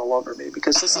crawling all over me,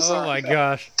 because this is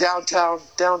downtown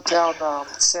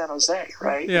San Jose,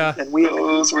 right? Yeah. And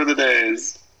those were the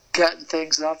days. Cutting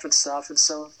things up and stuff, and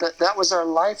so that was our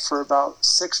life for about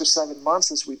 6 or 7 months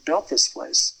as we built this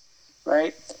place,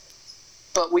 right?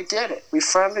 But we did it. We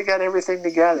finally got everything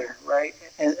together, right?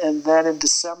 And then in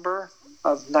December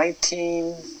of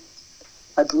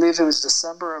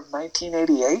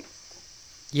 1988.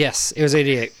 Yes, it was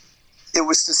 88. It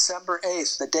was December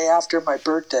 8th, the day after my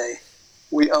birthday.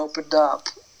 We opened up,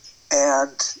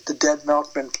 and the Dead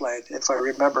Milkmen played, if I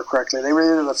remember correctly. They were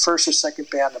either the first or second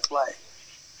band to play.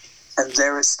 And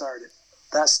there it started.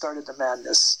 That started the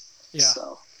madness. Yeah.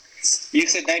 So, you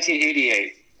said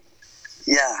 1988.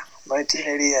 Yeah,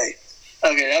 1988.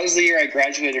 Okay, that was the year I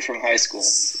graduated from high school.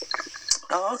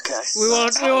 Oh, okay. We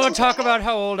won't talk about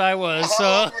how old I was.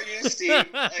 How old were you, Steve?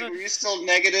 Like, were you still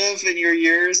negative in your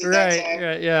years at that time?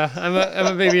 Right, yeah. I'm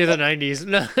a baby of the 90s.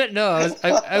 No,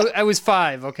 I was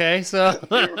 5, okay? So. And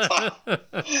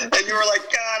you were like,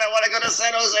 God, I want to go to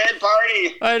San Jose and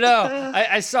party. I know.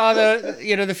 I saw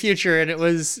the future, and it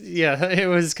was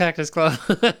Cactus Club.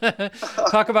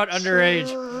 Talk about underage.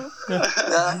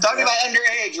 Talking about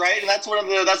underage, right? And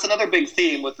that's another big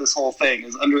theme with this whole thing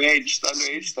is the underage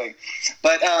thing.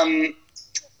 But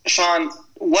Sean,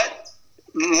 what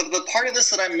the part of this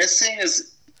that I'm missing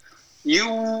is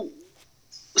you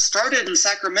started in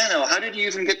Sacramento. How did you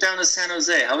even get down to San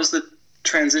Jose? How was the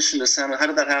transition to San Jose? How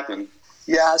did that happen?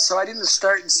 Yeah, so I didn't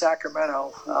start in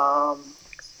Sacramento.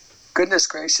 Goodness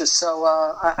gracious. So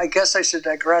I guess I should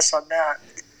digress on that.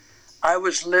 I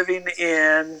was living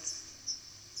in...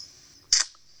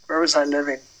 Where was I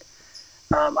living?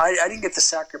 I didn't get to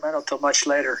Sacramento till much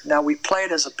later. Now, we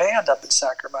played as a band up in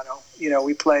Sacramento.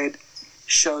 We played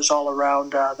shows all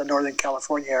around the Northern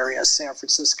California area, San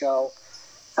Francisco,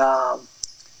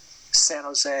 San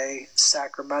Jose,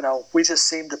 Sacramento. We just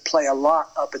seemed to play a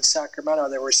lot up in Sacramento.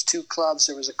 There was 2 clubs.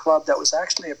 There was a club that was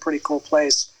actually a pretty cool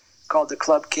place called the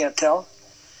Club Cantel.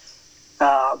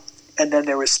 And then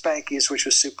there was Spanky's, which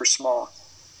was super small.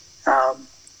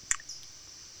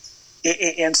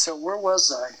 And so where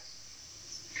was I?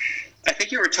 I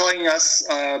think you were telling us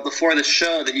before the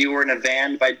show that you were in a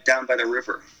van down by the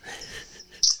river.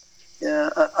 Yeah,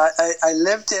 I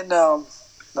lived in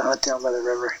not down by the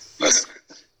river.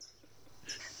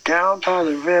 Down by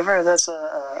the river. That's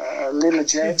a Lila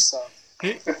James song.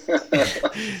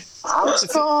 I was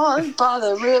born by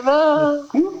the river.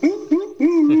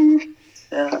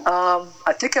 Yeah,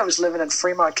 I think I was living in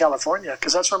Fremont, California,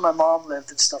 because that's where my mom lived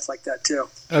and stuff like that too.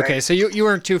 Okay, right? so you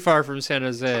weren't too far from San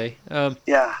Jose.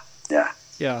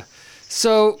 Yeah.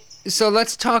 So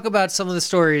let's talk about some of the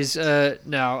stories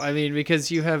now. I mean, because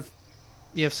you have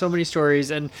so many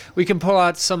stories, and we can pull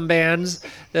out some bands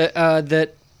that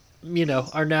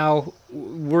are now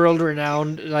world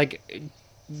renowned, like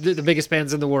the biggest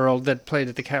bands in the world that played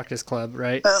at the Cactus Club,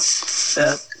 right?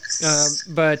 Yeah.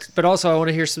 But also I want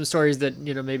to hear some stories that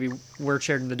maybe were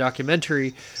shared in the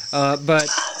documentary. But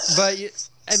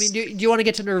I mean, do you want to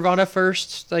get to Nirvana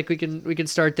first? Like we can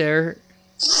start there,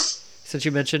 since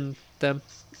you mentioned them.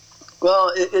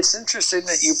 Well, it's interesting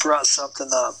that you brought something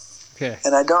up. Okay.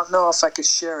 And I don't know if I could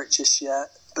share it just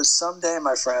yet, but someday,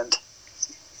 my friend.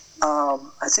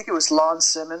 I think it was Lon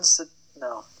Simmons.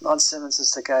 Lon Simmons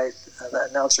is the guy, the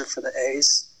announcer for the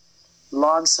A's.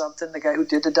 Lon something, the guy who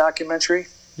did the documentary.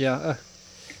 Yeah,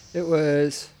 it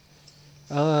was.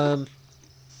 Why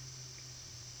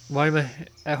am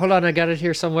I? Hold on, I got it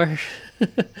here somewhere.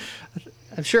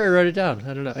 I'm sure I wrote it down.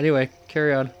 I don't know. Anyway,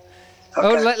 carry on. Okay.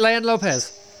 Oh, Lan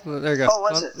Lopez. Well, there you go. Oh,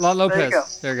 was it? Lon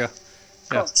Lopez. There you go.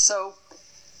 Yeah. Cool. So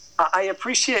I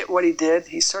appreciate what he did.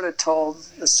 He sort of told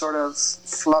a sort of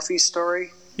fluffy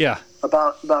story. Yeah.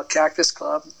 About Cactus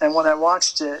Club, and when I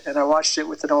watched it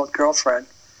with an old girlfriend,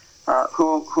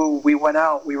 who we went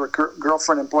out. We were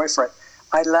girlfriend and boyfriend.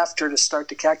 I left her to start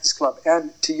the Cactus Club,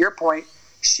 and to your point,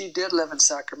 she did live in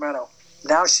Sacramento.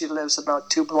 Now she lives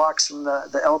about 2 blocks from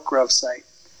the Elk Grove site.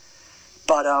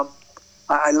 But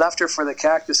I left her for the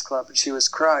Cactus Club, and she was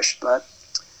crushed. But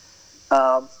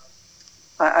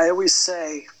I always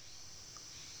say,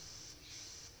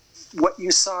 what you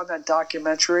saw in that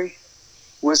documentary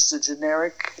was the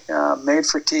generic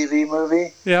made-for-TV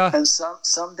movie. Yeah. And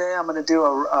someday I'm going to do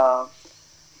a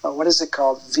what is it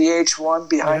called? VH1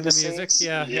 behind the music. scenes.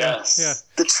 Yeah. Yes. Yeah.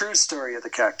 The true story of the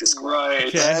Cactus Club.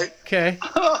 Right. Okay.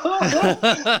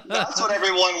 That's what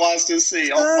everyone wants to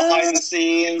see. All behind the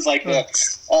scenes, like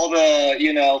all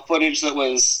the footage that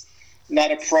was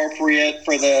not appropriate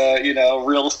for the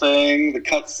real thing, the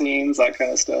cut scenes, that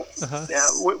kind of stuff. Uh-huh. Yeah,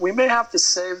 we may have to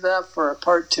save that for a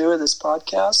part 2 of this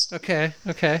podcast. Okay.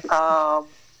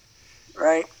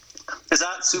 Right. Is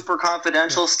that super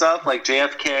confidential stuff, like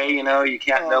JFK? You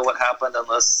can't know what happened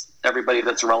unless everybody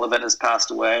that's relevant has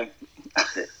passed away.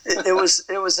 It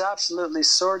was absolutely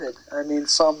sordid. I mean,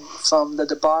 from the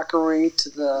debauchery to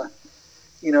the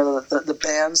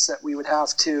bands that we would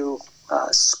have to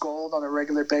scold on a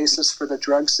regular basis for the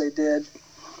drugs they did.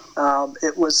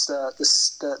 It was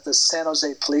the San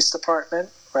Jose Police Department,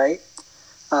 right?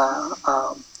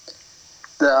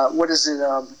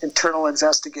 Internal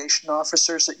investigation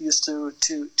officers that used to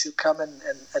come in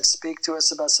and speak to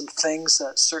us about some things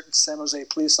that certain San Jose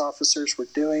police officers were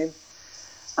doing.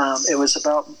 It was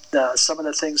about some of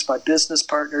the things my business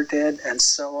partner did, and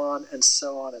so on and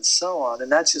so on and so on. And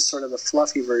that's just sort of the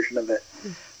fluffy version of it.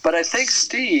 But I think,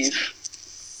 Steve,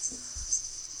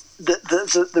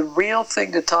 the real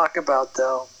thing to talk about,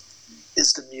 though,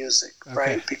 is the music,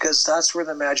 right? Because that's where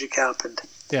the magic happened.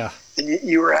 Yeah. And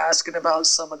you were asking about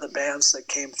some of the bands that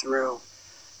came through.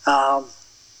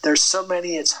 There's so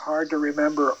many, it's hard to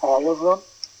remember all of them.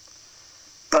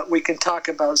 But we can talk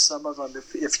about some of them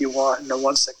if you want, and the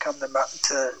ones that come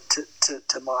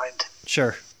to mind.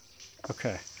 Sure.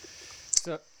 Okay.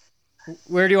 So,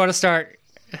 where do you want to start?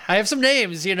 I have some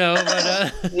names, but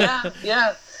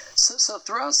Yeah. So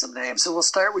throw out some names, and we'll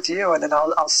start with you, and then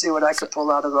I'll see what I can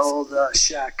pull out of the old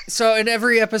shack. So in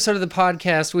every episode of the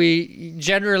podcast, we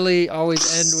generally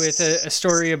always end with a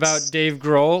story about Dave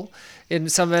Grohl in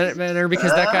some manner,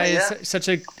 because that guy is such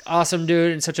an awesome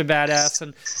dude and such a badass,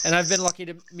 and I've been lucky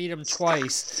to meet him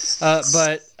twice.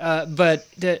 But I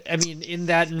mean, in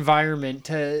that environment,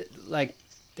 to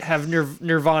have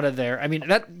Nirvana there, I mean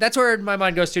that's where my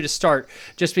mind goes to start,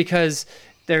 just because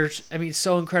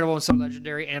so incredible and so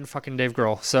legendary, and fucking Dave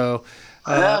Grohl. So,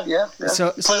 yeah.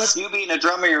 So Plus, you being a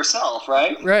drummer yourself,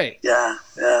 right? right. Yeah.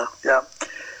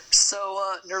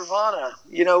 So Nirvana,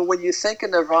 when you think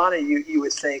of Nirvana, you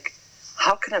would think,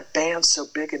 how can a band so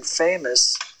big and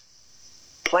famous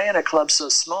play in a club so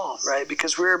small, right?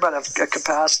 Because we're about a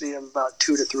capacity of about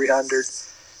 200 to 300,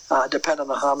 depending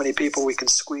on how many people we can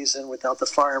squeeze in without the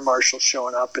fire marshal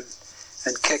showing up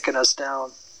and kicking us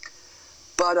down.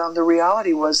 But the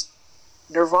reality was,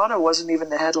 Nirvana wasn't even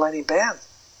the headlining band.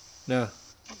 No.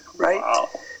 Right? Wow.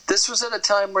 This was at a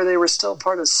time where they were still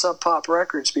part of Sub Pop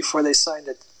Records before they signed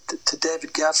it to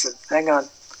David Geffen. Hang on.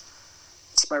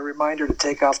 It's my reminder to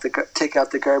take out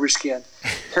the garbage can.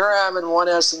 Here I am in One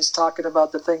Essence talking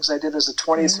about the things I did as a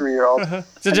 23-year-old.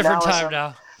 It's a different time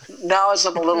now. Now, as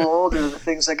I'm a little older, the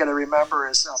things I got to remember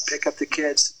is pick up the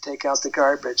kids, take out the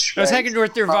garbage. I was right? hanging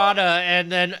with Nirvana,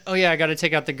 and then I got to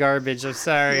take out the garbage. I'm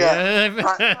sorry. Yeah.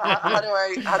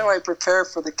 How do I prepare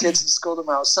for the kids in school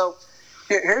tomorrow? So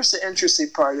here's the interesting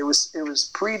part. It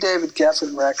was pre David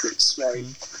Geffen Records, right?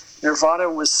 Mm-hmm. Nirvana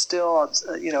was still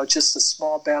just a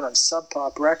small band on Sub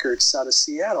Pop Records out of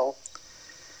Seattle,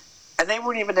 and they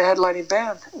weren't even the headlining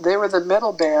band. They were the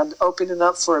middle band opening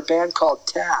up for a band called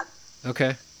Tad.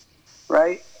 Okay.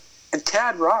 Right? And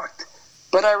Tad rocked.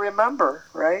 But I remember,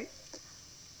 right?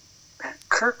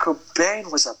 Kurt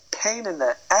Cobain was a pain in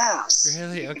the ass.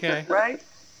 Really? Okay. Right?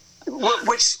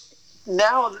 Which,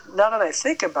 now that I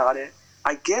think about it,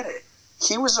 I get it.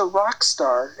 He was a rock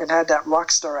star and had that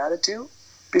rock star attitude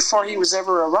before he was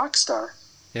ever a rock star.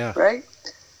 Yeah. Right?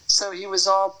 So he was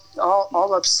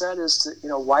all upset as to,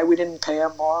 why we didn't pay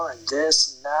him more and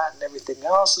this and that and everything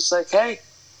else. It's like, hey,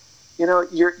 you're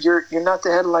not the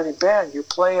headlining band. You're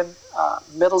playing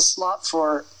middle slot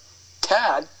for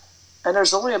Tad, and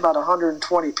there's only about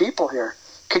 120 people here.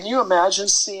 Can you imagine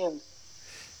seeing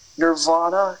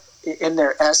Nirvana in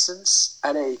their essence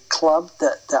at a club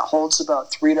that holds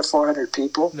about 300 to 400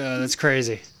 people? No, that's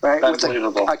crazy. Right, that's with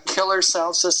a killer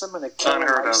sound system and a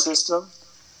killer light system.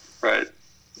 Right.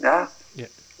 Yeah.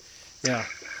 Yeah.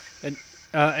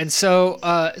 And so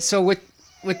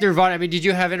with Nirvana, I mean, did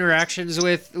you have interactions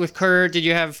with Kurt? Did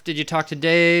you talk to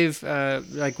Dave?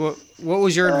 What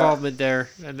was your involvement there?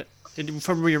 And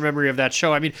from your memory of that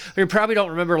show, I mean, you probably don't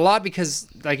remember a lot because,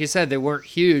 like you said, they weren't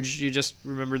huge. You just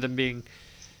remember them being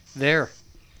there.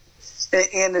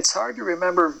 And it's hard to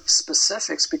remember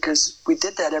specifics because we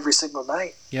did that every single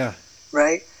night. Yeah.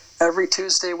 Right? Every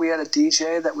Tuesday we had a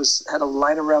DJ that had a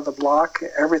line around the block.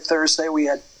 Every Thursday we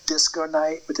had disco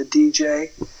night with a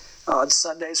DJ. On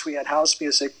Sundays we had house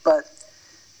music, but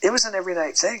it was an every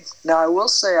night thing. Now I will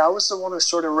say I was the one who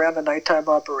sort of ran the nighttime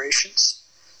operations.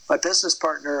 My business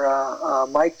partner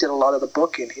Mike did a lot of the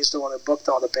booking. He's the one who booked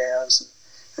all the bands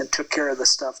and took care of the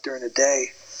stuff during the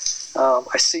day.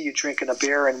 I see you drinking a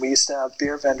beer, and we used to have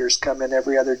beer vendors come in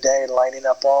every other day and lining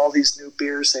up all these new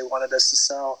beers they wanted us to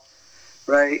sell,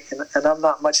 right? And I'm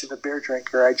not much of a beer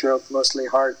drinker. I drove mostly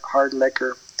hard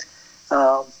liquor,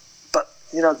 but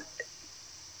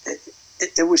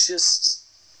it was just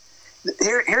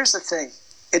here's the thing.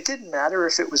 It didn't matter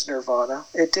if it was Nirvana.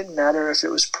 It didn't matter if it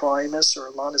was Primus or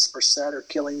Alanis Morissette or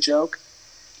Killing Joke.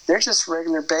 They're just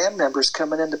regular band members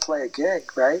coming in to play a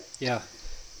gig, right? Yeah.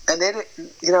 And they didn't,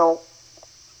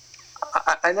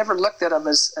 I never looked at them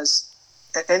as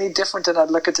any different than I'd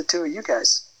look at the two of you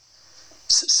guys.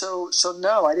 So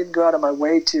no, I didn't go out of my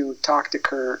way to talk to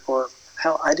Kurt, or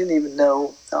hell, I didn't even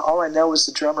know. All I know was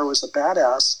the drummer was a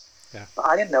badass. Yeah.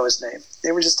 I didn't know his name.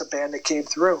 They were just a band that came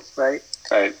through, right?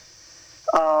 Right.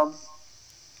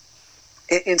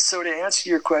 And so to answer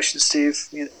your question, Steve,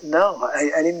 no,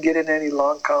 I didn't get in any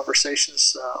long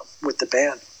conversations with the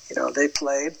band. They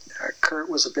played. Kurt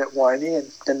was a bit whiny, and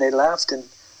then they left. And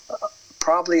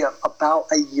probably about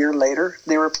a year later,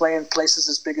 they were playing places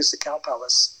as big as the Cow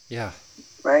Palace. Yeah.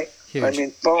 Right? Huge. I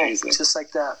mean, boom, Amazing. just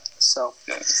like that. So,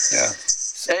 Yeah.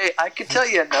 Hey, I could tell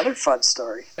you another fun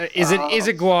story. Is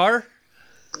it Guar?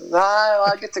 No,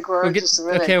 I'll get to Guar in just a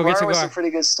minute. Okay, we'll get to was Guar. a pretty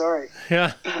good story.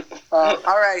 Yeah. All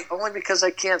right, only because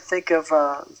I can't think of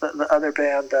the other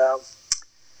band.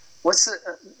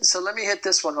 So let me hit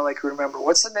this one while I can remember.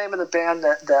 What's the name of the band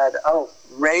that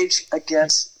Rage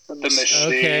Against the Machine?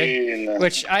 Okay.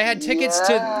 Which I had tickets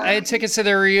to. I had tickets to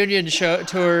their reunion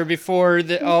tour before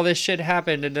all this shit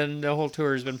happened, and then the whole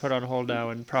tour has been put on hold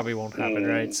now, and probably won't happen,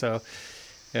 right? So,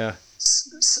 yeah.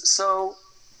 So,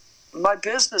 my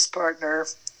business partner,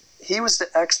 he was the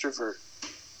extrovert.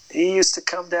 He used to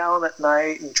come down at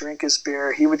night and drink his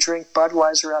beer. He would drink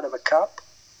Budweiser out of a cup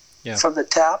from the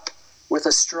tap with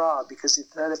a straw, because he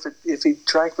thought if he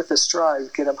drank with a straw, it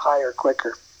would get him higher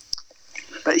quicker.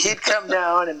 But he'd come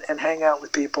down and hang out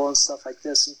with people and stuff like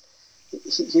this. And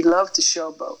he loved to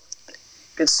showboat.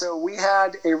 And so we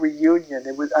had a reunion.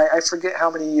 I forget how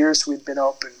many years we'd been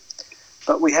open,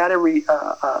 but we had it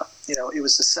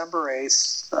was December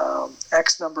 8th,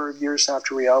 X number of years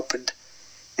after we opened.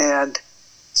 And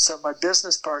so my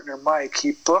business partner, Mike,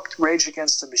 he booked Rage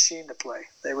Against the Machine to play.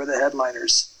 They were the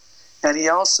headliners. And he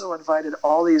also invited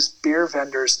all these beer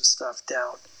vendors and stuff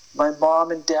down. My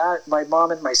mom and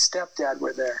my stepdad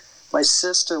were there. My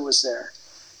sister was there.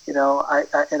 I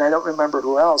don't remember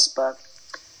who else, but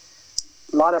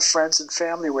a lot of friends and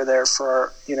family were there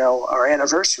for, our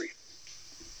anniversary.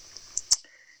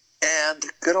 And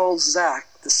good old Zach,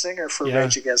 the singer for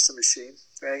Rage Against the Machine,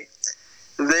 right?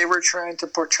 They were trying to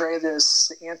portray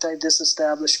this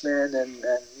anti-disestablishment and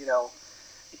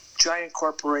giant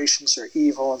corporations are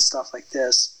evil and stuff like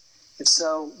this. And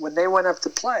so when they went up to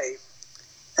play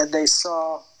and they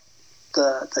saw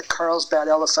the Carlsbad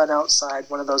elephant outside,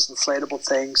 one of those inflatable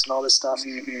things and all this stuff,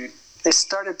 he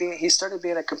started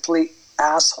being a complete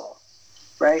asshole,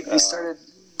 right? He started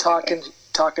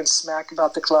talking smack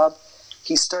about the club.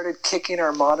 He started kicking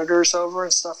our monitors over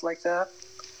and stuff like that.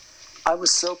 I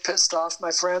was so pissed off, my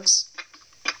friends.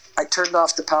 I turned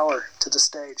off the power to the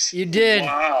stage. You did?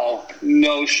 Wow.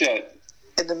 No shit.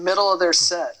 In the middle of their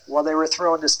set, while they were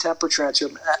throwing this temper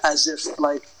tantrum, as if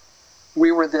like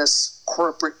we were this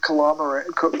corporate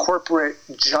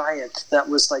giant that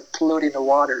was like polluting the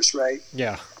waters, right?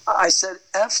 Yeah. I said,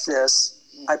 F this.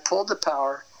 I pulled the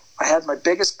power. I had my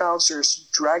biggest bouncers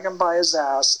drag him by his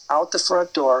ass out the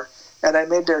front door, and I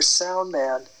made their sound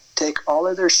man take all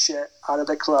of their shit out of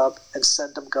the club and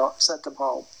sent them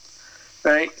home.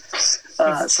 Right?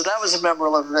 So that was a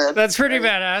memorable event. That's pretty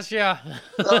badass, yeah.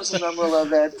 That was a memorable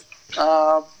event.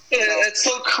 It's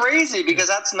so crazy because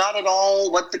that's not at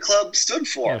all what the club stood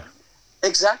for. Yeah.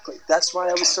 Exactly. That's why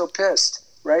I was so pissed,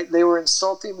 right? They were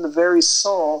insulting the very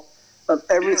soul of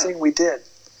everything we did.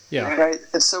 Yeah. Right?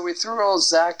 And so we threw old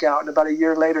Zach out, and about a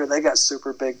year later, they got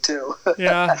super big, too.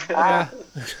 Yeah.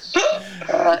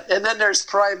 And then there's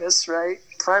Primus, right?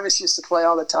 Primus used to play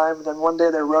all the time, and then one day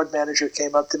their road manager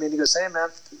came up to me and he goes, hey,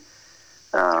 man,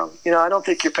 I don't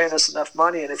think you're paying us enough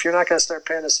money, and if you're not going to start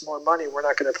paying us more money, we're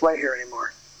not going to play here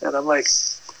anymore. And I'm like,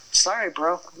 sorry,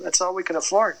 bro, that's all we can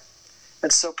afford.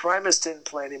 And so Primus didn't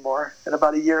play anymore, and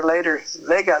about a year later,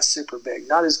 they got super big.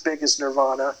 Not as big as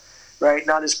Nirvana, right?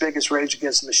 Not as big as Rage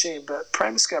Against the Machine, but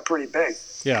Primus got pretty big.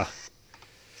 Yeah.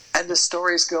 And the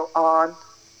stories go on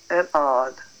and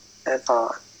on and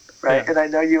on. Right, yeah. And I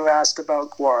know you asked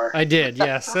about Guar. I did,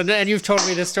 yes, and you've told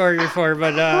me this story before,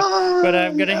 but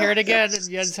I'm gonna hear it again, and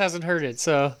Jens hasn't heard it,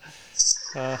 so.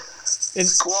 Guar.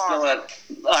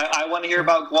 I want to hear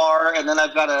about Guar, and then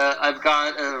I've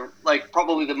got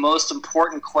probably the most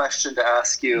important question to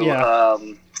ask you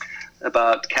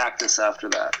about Cactus after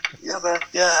that. Yeah, man.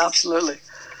 Yeah, absolutely.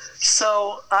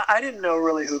 So I didn't know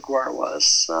really who Guar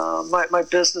was. My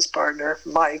business partner,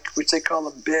 Mike, which they call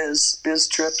him Biz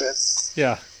Trippin'.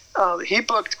 Yeah. He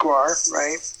booked Guar,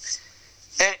 right?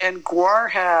 And Guar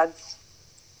had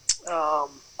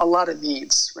a lot of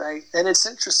needs, right? And it's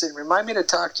interesting. Remind me to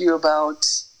talk to you about,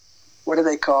 what are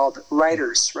they called?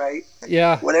 Writers, right?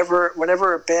 Yeah.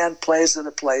 Whenever a band plays in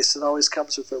a place, it always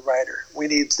comes with a writer. We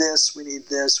need this, we need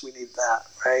this, we need that,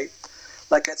 right?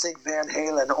 Like I think Van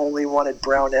Halen only wanted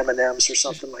brown M&Ms or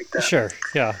something like that. Sure,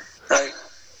 yeah. Right?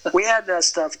 We had that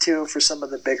stuff too for some of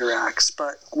the bigger acts,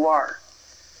 but Guar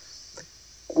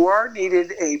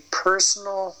needed a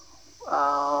personal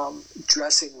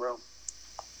dressing room,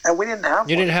 and we didn't have one.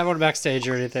 You didn't have one backstage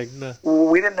or anything? No.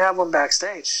 We didn't have one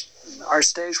backstage. Our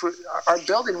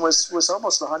building was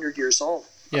almost 100 years old,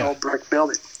 an old brick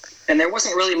building. And there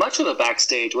wasn't really much of a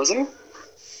backstage, was there?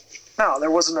 No,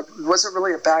 there wasn't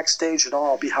really a backstage at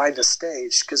all behind the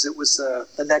stage because it was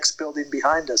the next building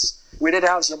behind us. We did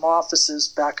have some offices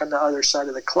back on the other side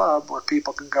of the club where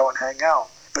people can go and hang out.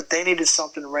 But they needed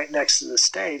something right next to the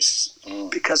stage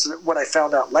because what I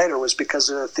found out later was because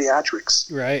of the theatrics.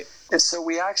 Right. And so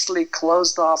we actually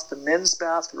closed off the men's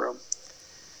bathroom,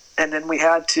 and then we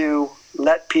had to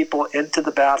let people into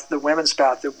the women's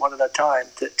bathroom one at a time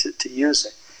to use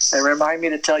it. And remind me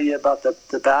to tell you about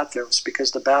the bathrooms,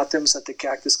 because the bathrooms at the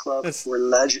Cactus Club were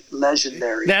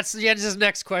legendary. That's Jens'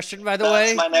 next question, by the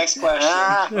way. That's my next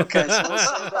question. Okay, so we'll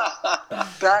say that.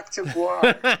 Back to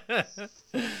Guar.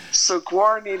 So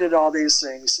Guar needed all these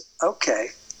things. Okay.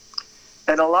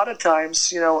 And a lot of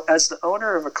times, as the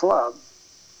owner of a club,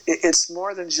 it's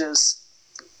more than just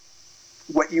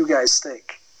what you guys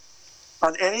think.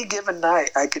 On any given night,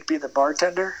 I could be the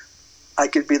bartender. I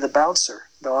could be the bouncer.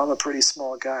 No, I'm a pretty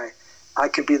small guy. I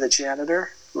could be the janitor,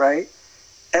 right?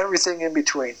 everything in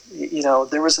between. You know,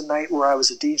 there was a night where I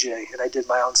was a DJ and I did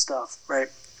my own stuff, right?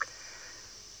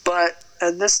 But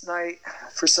and this night,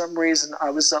 for some reason, I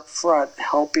was up front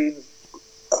helping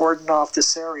cordon off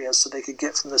this area so they could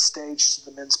get from the stage to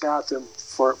the men's bathroom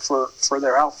for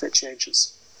their outfit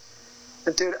changes.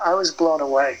 And dude, I was blown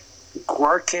away.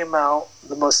 Guar came out,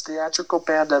 the most theatrical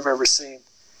band I've ever seen.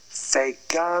 Fake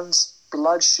guns,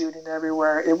 blood shooting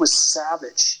everywhere. It was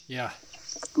savage. Yeah.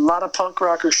 A lot of punk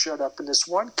rockers showed up, and this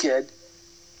one kid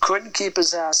couldn't keep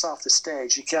his ass off the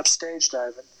stage. He kept stage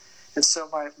diving. And so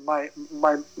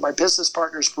my business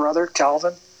partner's brother,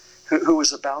 Galvin, who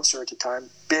was a bouncer at the time,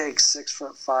 big,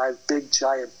 6'5", big,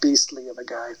 giant, beastly of a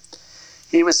guy,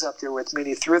 he was up there with me, and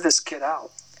he threw this kid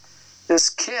out. This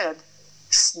kid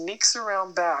sneaks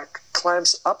around back,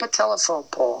 climbs up a telephone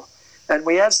pole, and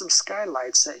we had some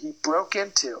skylights that he broke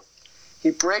into.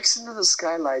 He breaks into the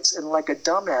skylights and, like a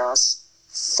dumbass,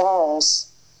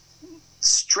 falls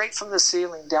straight from the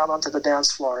ceiling down onto the dance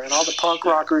floor, and all the punk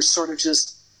rockers sort of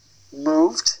just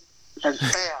moved, and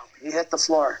bam, he hit the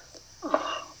floor.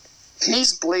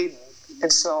 He's bleeding,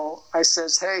 and so I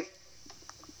says, hey,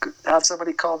 have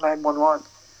somebody call 911.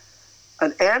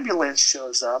 An ambulance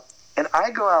shows up, and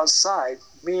I go outside,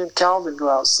 me and Calvin go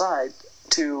outside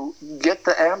to get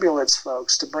the ambulance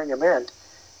folks to bring him in.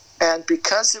 And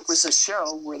because it was a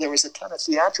show where there was a ton of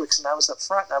theatrics and I was up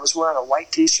front and I was wearing a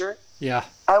white t-shirt, yeah,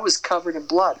 I was covered in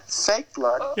blood, fake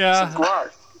blood, yeah, from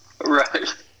Guar. Right.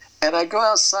 And I go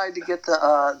outside to get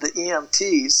the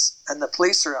EMTs, and the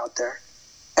police are out there,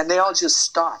 and they all just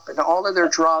stop, and all of their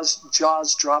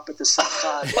jaws drop at the same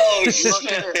time. Oh, Looking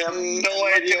shit. at me, No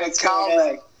idea looking at what's going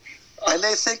Calvin, and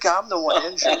they think I'm the one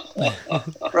injured.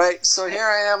 Right? So here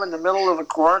I am in the middle of a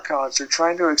Guar concert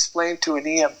trying to explain to an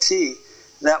EMT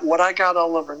that what I got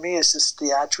all over me is just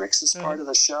theatrics as part of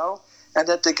the show, and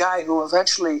that the guy who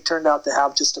eventually turned out to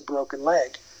have just a broken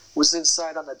leg was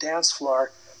inside on the dance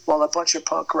floor while a bunch of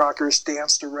punk rockers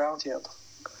danced around him.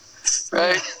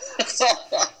 Right?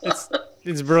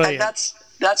 It's brilliant. And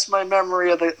that's my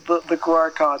memory of the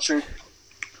Guar concert.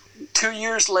 2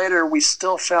 years later, we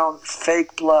still found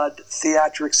fake blood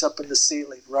theatrics up in the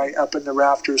ceiling, right? Up in the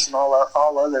rafters and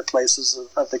all other places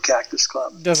of the Cactus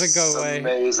Club. Doesn't go away.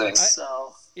 Amazing.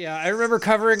 Yeah, I remember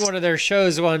covering one of their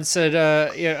shows once at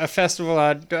a festival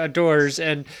outdoors,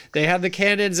 and they had the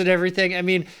cannons and everything. I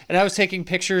mean, and I was taking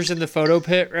pictures in the photo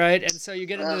pit, right? And so you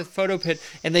get into the photo pit,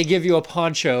 and they give you a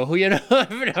poncho. You know,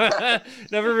 I've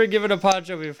never been given a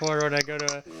poncho before when I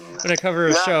cover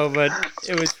a show, but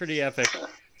it was pretty epic.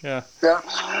 Yeah.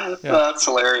 That's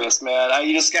hilarious, man. I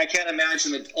can't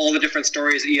imagine all the different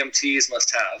stories EMTs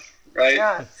must have, right?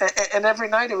 Yeah, and every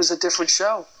night it was a different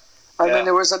show. I mean,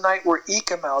 there was a night where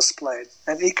Ika Mouse played,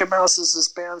 and Ika Mouse is this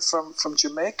band from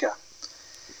Jamaica.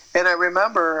 And I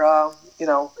remember, I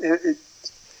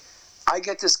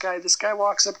get this guy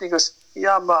walks up and he goes,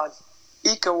 yeah, man,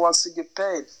 Ika wants to get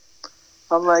paid.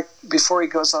 I'm like, before he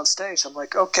goes on stage, I'm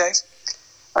like, okay.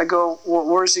 I go, well,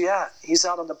 where's he at? He's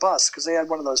out on the bus, because they had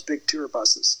one of those big tour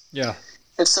buses. Yeah.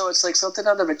 And so it's like something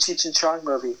out of a Cheech and Chong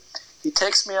movie. He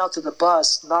takes me out to the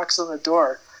bus, knocks on the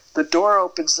door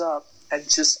opens up, and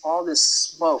just all this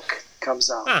smoke comes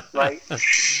out, right?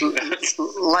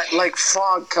 like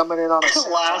fog coming in on a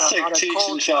classic Cheech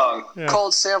and Chong.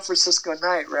 Cold San Francisco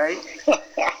night, right?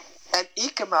 And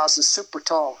Ika Mouse is super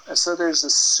tall, and so there's a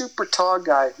super tall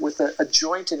guy with a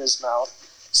joint in his mouth,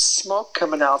 smoke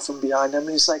coming out from behind him,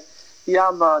 and he's like,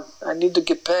 yeah, man, I need to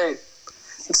get paid.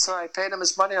 And so I paid him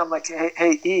his money. I'm like, hey,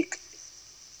 Ike,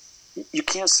 you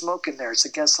can't smoke in there. It's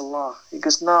against the law. He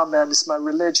goes, no, man, it's my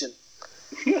religion.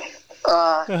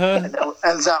 And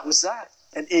that was that.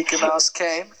 And Ika Mouse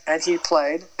came, and he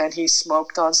played, and he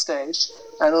smoked on stage,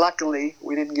 and luckily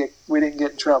we didn't get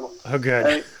in trouble. Oh, good.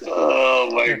 Right? Oh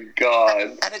my God!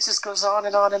 And it just goes on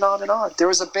and on and on and on. There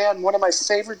was a band, one of my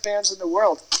favorite bands in the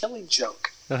world, Killing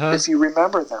Joke, if you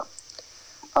remember them.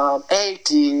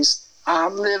 80s,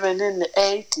 I'm living in the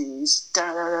 80s.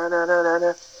 Da, da, da, da, da,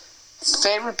 da.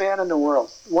 Favorite band in the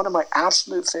world. One of my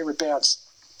absolute favorite bands.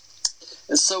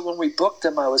 And so when we booked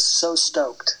them, I was so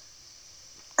stoked.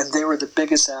 And they were the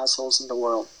biggest assholes in the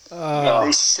world.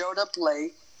 They showed up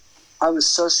late. I was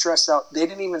so stressed out. They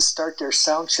didn't even start their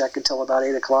sound check until about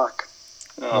 8 o'clock.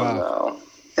 Oh, no.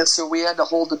 And so we had to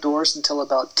hold the doors until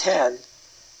about 10,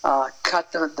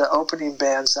 cut the opening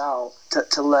bands out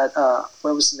to let,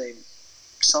 what was his name?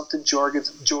 Something Georgie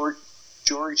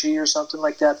or something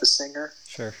like that, the singer.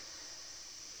 Sure.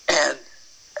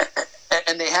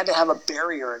 And they had to have a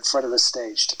barrier in front of the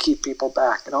stage to keep people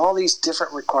back, and all these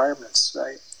different requirements,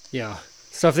 right? Yeah,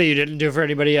 stuff that you didn't do for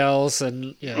anybody else,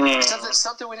 and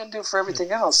something we didn't do for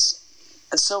everything else.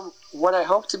 And so what I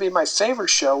hoped to be my favorite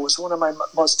show was one of my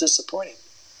most disappointing.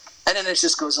 And then it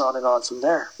just goes on and on from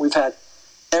there. We've had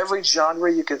every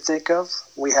genre you can think of.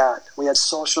 We had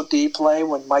Social D play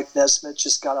when Mike Nesmith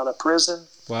just got out of prison.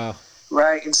 Wow.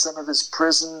 Right, and some of his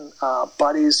prison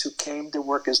buddies who came to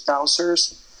work as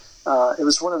bouncers. It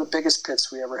was one of the biggest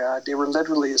pits we ever had. They were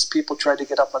literally, as people tried to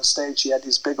get up on stage, you had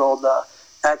these big old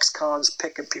ex-cons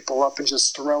picking people up and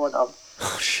just throwing them.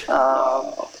 Oh, shit.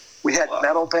 We had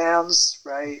metal bands,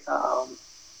 right?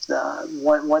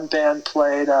 One band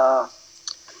played, God,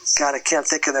 I can't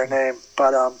think of their name,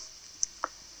 but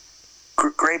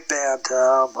great band.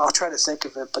 I'll try to think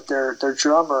of it, but their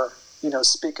drummer,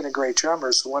 speaking of great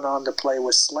drummers, went on to play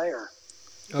with Slayer.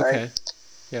 Right? Okay.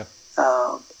 Yeah.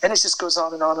 And it just goes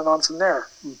on and on and on from there.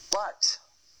 But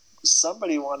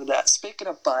somebody wanted to, speaking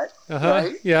of butt,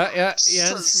 right? Yeah.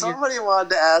 Somebody wanted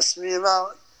to ask me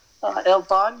about El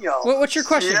Baño. What's your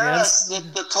question, Yes,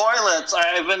 the toilets.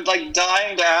 I've been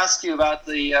dying to ask you about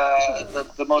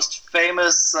the most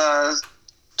famous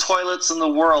toilets in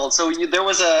the world. So there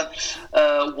was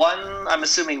I'm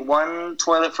assuming one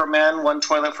toilet for men, one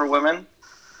toilet for women.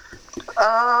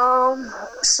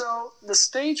 So the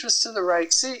stage was to the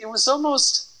right. See, it was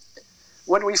almost,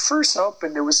 when we first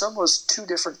opened, it was almost two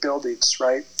different buildings,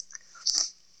 right?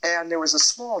 And there was a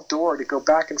small door to go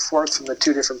back and forth from the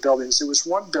two different buildings. It was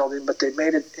one building, but they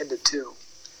made it into two.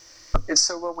 And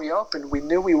so when we opened, we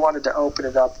knew we wanted to open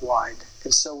it up wide.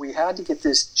 And so we had to get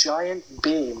this giant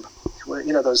beam,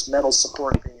 those metal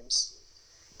support beams,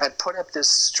 and put up this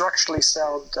structurally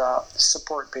sound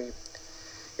support beam.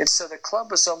 And so the club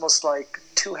was almost like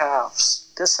two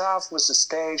halves. This half was the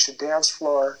stage, the dance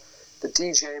floor, the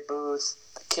DJ booth,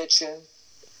 the kitchen.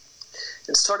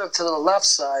 And sort of to the left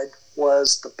side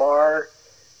was the bar.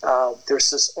 There's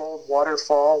this old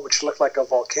waterfall, which looked like a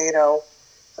volcano,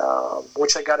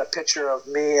 which I got a picture of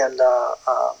me and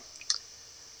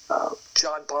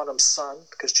John Bonham's son,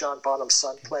 because John Bonham's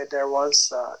son played there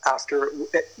once, after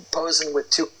posing with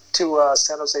two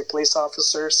San Jose police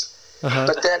officers. Uh-huh.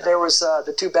 But then there was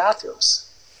the two bathrooms.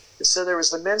 And so there was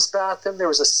the men's bathroom, there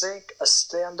was a sink, a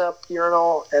stand-up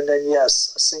urinal, and then,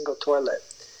 yes, a single toilet.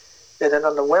 And then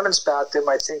on the women's bathroom,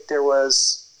 I think there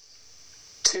was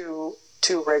two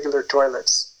regular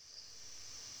toilets.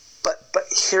 But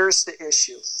here's the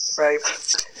issue, right?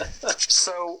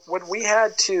 So when we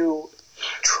had to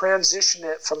transition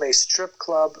it from a strip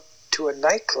club to a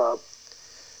nightclub,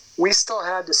 we still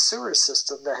had the sewer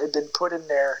system that had been put in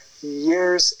there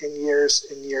years and years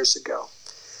and years ago.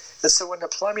 And so when the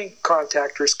plumbing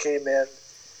contractors came in,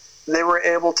 they were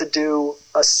able to do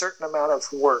a certain amount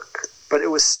of work, but it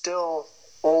was still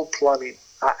old plumbing.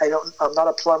 I'm not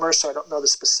a plumber, so I don't know the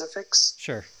specifics.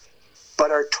 Sure.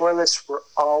 But our toilets were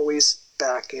always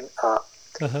backing up,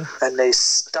 and they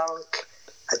stunk,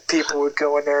 and people would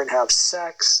go in there and have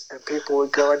sex, and people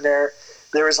would go in there.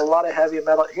 There was a lot of heavy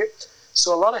metal here.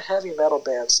 So a lot of heavy metal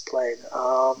bands played.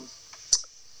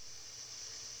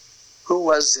 Who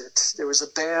was it? There was a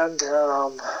band,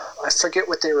 I forget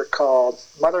what they were called,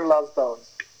 Mother Love Bone.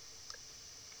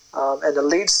 And the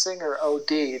lead singer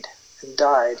OD'd and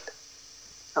died.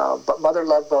 But Mother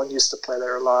Love Bone used to play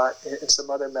there a lot, and some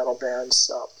other metal bands,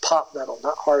 pop metal,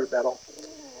 not hard metal.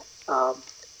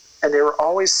 And they were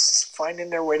always finding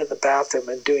their way to the bathroom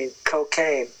and doing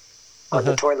cocaine on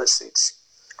the toilet seats,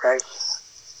 right?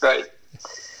 Right.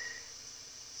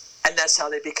 And that's how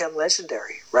they become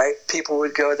legendary, right? People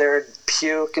would go there and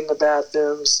puke in the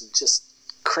bathrooms and just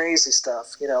crazy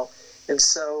stuff, And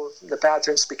so the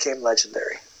bathrooms became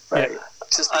legendary, right? Yeah.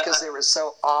 Just because they were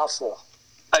so awful.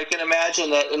 I can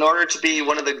imagine that in order to be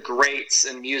one of the greats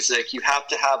in music, you have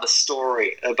to have a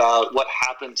story about what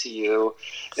happened to you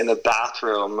in the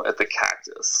bathroom at the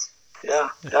Cactus. Yeah,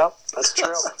 that's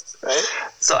true, right?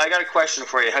 So I got a question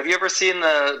for you. Have you ever seen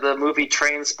the movie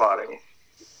Trainspotting?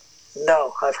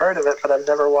 No, I've heard of it, but I've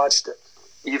never watched it.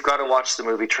 You've got to watch the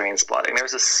movie Trainspotting.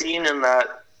 There's a scene in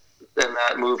that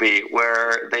movie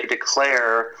where they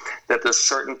declare that this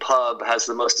certain pub has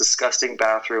the most disgusting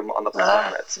bathroom on the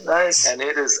planet. Nice. And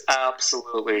it is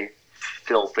absolutely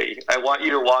filthy. I want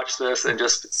you to watch this and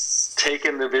just take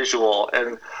in the visual.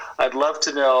 And I'd love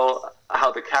to know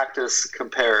how the Cactus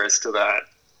compares to that.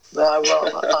 No, I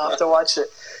will. I'll have to watch it.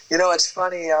 It's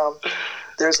funny.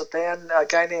 There's a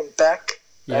guy named Beck.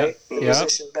 Right? The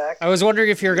musician Beck. I was wondering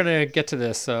if you were going to get to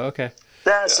this, so okay.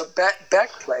 Yeah, so Beck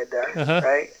played there,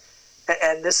 right?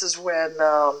 And this is when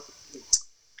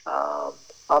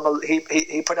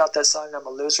he put out that song, "I'm a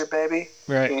Loser, Baby."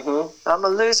 Right. Mm-hmm. I'm a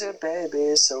loser,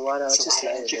 baby, so why don't you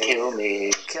slay me? Kill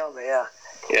me. Kill me, yeah.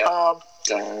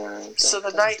 Yeah. So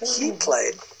the night he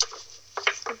played,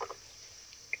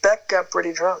 Beck got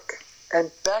pretty drunk,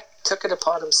 And Beck took it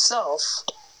upon himself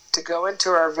to go into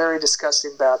our very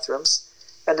disgusting bathrooms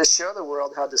and to show the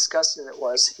world how disgusting it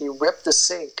was. He ripped the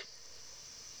sink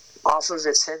off of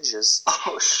its hinges.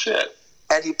 Oh, shit.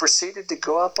 And he proceeded to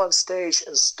go up on stage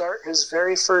and start his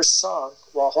very first song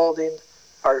while holding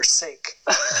our sink.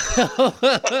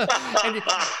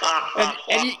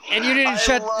 and you didn't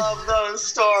shut. I love those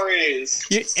stories.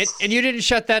 And you didn't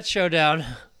shut that show down.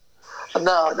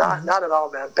 No, not at all,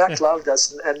 man. Beck loved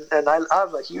us, and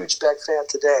I'm a huge Beck fan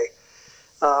today.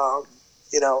 I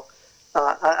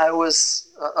was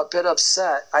a bit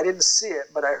upset. I didn't see it,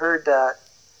 but I heard that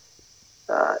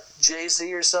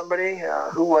Jay-Z or somebody,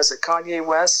 who was it, Kanye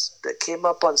West, that came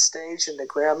up on stage in the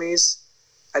Grammys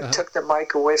and took the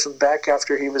mic away from Beck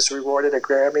after he was rewarded a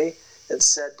Grammy and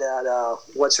said that,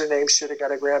 what's her name should have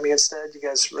got a Grammy instead. You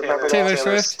guys remember Taylor that?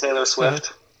 Swift? Taylor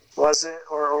Swift. Was it?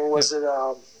 Or was it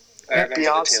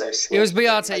Beyonce? It was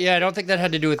Beyonce. Yeah, I don't think that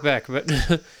had to do with Beck, but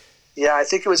yeah, I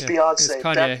think it was Beyonce. It was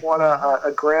Kanye. Beck won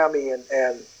a Grammy,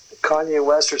 and Kanye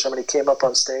West or somebody came up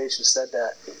on stage and said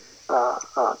that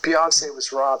Beyonce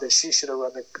was robbed and she should have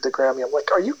run the Grammy. I'm like,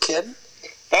 are you kidding?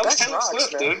 That was Beck Taylor rocks,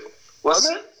 Swift, man. dude.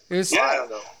 Wasn't it? it was, I don't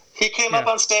know. He came up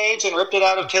on stage and ripped it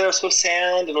out of Taylor Swift's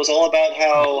hand, and it was all about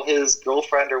how his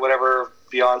girlfriend or whatever,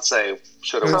 Beyonce,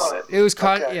 should have won it. It was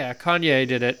Okay. Yeah, Kanye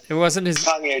did it. It wasn't his.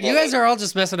 Kanye did you guys it. are all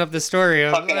just messing up the story.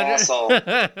 Fucking asshole.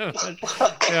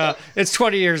 Yeah, it's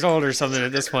 20 years old or something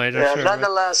at this point. I'm Yeah, sure,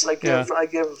 nonetheless, I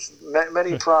give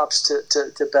many props to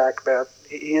Beck, man.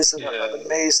 He is an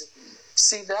amazing.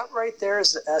 See, that right there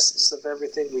is the essence of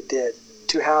everything we did.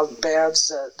 To have bands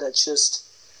that just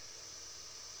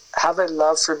have a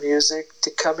love for music,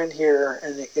 to come in here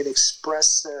and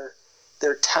express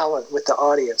their talent with the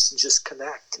audience and just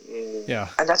connect. Yeah.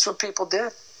 And that's what people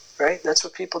did, right? That's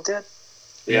what people did.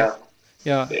 Yeah.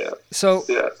 So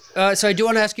I do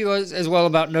want to ask you as well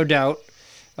about No Doubt.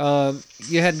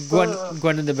 You had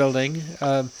Gwen in the building.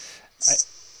 I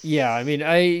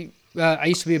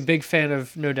used to be a big fan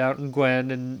of No Doubt and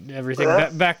Gwen and everything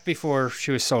back before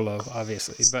she was solo,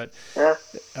 obviously. But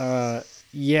I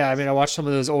watched some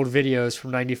of those old videos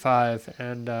from '95,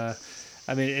 and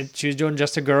she was doing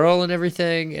Just a Girl and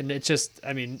everything, and it's just,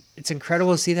 it's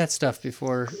incredible to see that stuff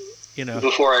before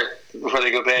before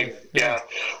they go big. Yeah.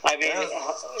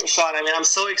 Sean, I'm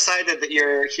so excited that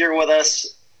you're here with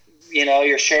us.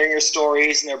 You're sharing your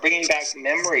stories, and they're bringing back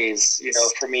memories,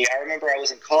 for me. I remember I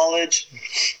was in college.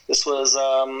 This was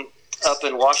up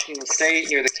in Washington State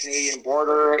near the Canadian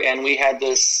border, and we had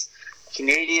this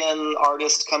Canadian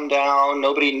artist come down.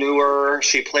 Nobody knew her.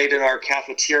 She played in our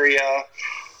cafeteria.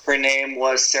 Her name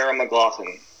was Sarah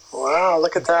McLachlan. Wow,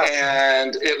 look at that.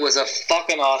 And it was a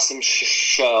fucking awesome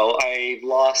show. I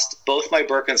lost both my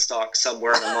Birkenstocks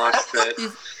somewhere in a mosh pit.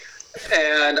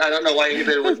 And I don't know why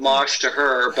anybody would mosh to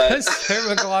her, but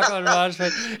Sarah McLachlan mosh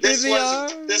pit. this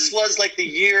was like the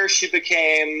year she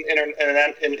became an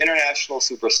international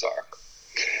superstar.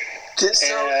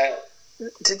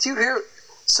 Did you hear?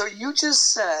 So you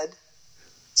just said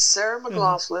Sarah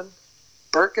McLachlan,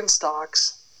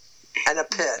 Birkenstocks, and a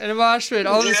pit. And a mosh pit,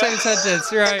 all in the same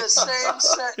sentence, right? In the same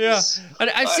sentence. Yeah. And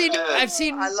I've seen.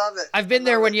 I love it. I've been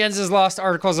there when Jens has lost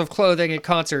articles of clothing at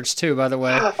concerts too, by the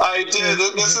way. I do.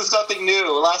 This is nothing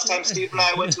new. Last time Steve and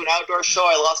I went to an outdoor show,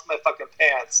 I lost my fucking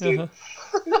pants, dude.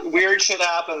 Weird shit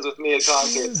happens with me at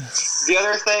concerts. The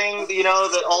other thing,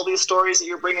 that all these stories that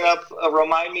you're bringing up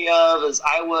remind me of is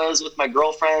I was with my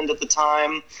girlfriend at the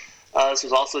time. This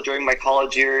was also during my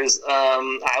college years.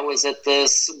 I was at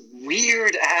this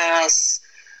weird-ass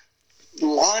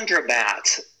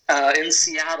laundromat in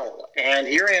Seattle. And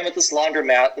here I am at this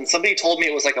laundromat, and somebody told me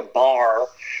it was like a bar.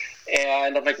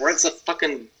 And I'm like, where's the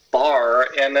fucking bar?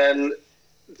 And then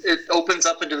it opens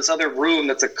up into this other room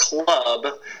that's a club,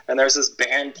 and there's this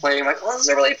band playing. I'm like, oh, this is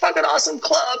a really fucking awesome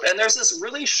club. And there's this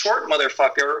really short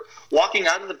motherfucker walking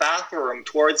out of the bathroom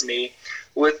towards me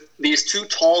with these two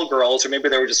tall girls, or maybe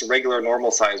they were just regular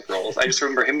normal-sized girls. I just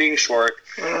remember him being short.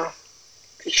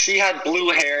 She had blue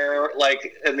hair,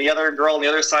 and the other girl on the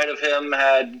other side of him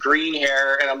had green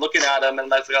hair, and I'm looking at him,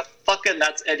 and I was like,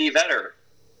 that's Eddie Vedder.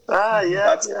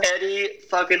 That's Eddie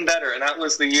fucking Vedder, and that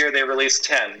was the year they released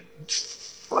 10.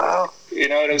 Wow.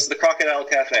 It was the Crocodile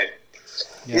Cafe.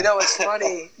 Yeah. It's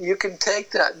funny. You can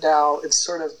take that now and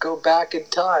sort of go back in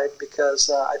time, because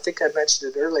I think I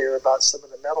mentioned it earlier about some of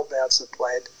the metal bands that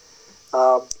played,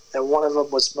 and one of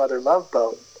them was Mother Love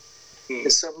Bone.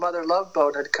 And so Mother Love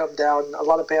Bone had come down. A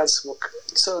lot of bands will.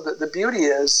 So the beauty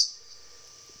is,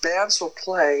 bands will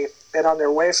play, and on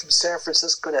their way from San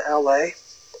Francisco to L.A.,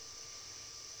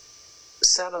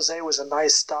 San Jose was a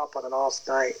nice stop on an off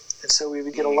night. And so we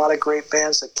would get a lot of great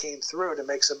bands that came through to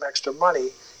make some extra money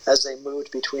as they moved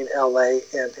between LA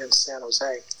and San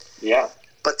Jose. Yeah.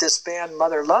 But this band,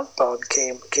 Mother Love Bone,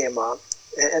 came up,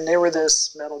 and they were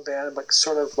this metal band, but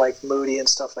sort of like moody and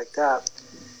stuff like that.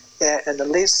 And the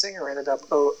lead singer ended up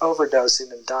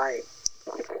overdosing and dying.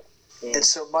 And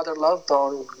so Mother Love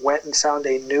Bone went and found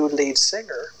a new lead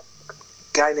singer, a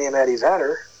guy named Eddie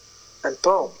Vedder, and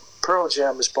boom, Pearl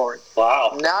Jam was born.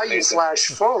 Wow. Now you flash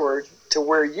forward to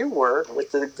where you were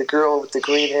with the girl with the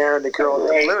green hair and the girl with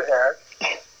the blue hair,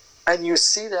 and you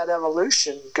see that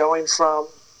evolution going from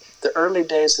the early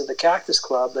days of the Cactus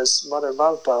Club as Mother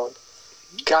Love Bone.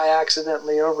 Guy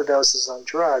accidentally overdoses on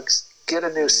drugs. Get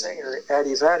a new singer,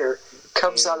 Eddie Vedder,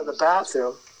 comes out of the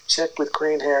bathroom, chick with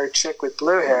green hair, chick with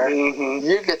blue hair.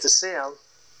 You get to see him,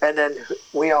 and then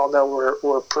we all know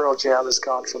where Pearl Jam has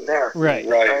gone from there. Right.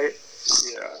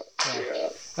 Yeah.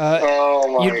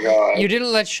 Oh my God! You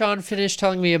didn't let Sean finish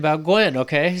telling me about Gwen,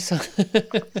 okay? So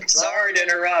Sorry to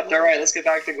interrupt. All right, let's get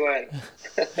back to Gwen.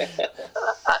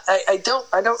 I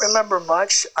don't remember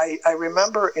much. I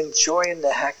remember enjoying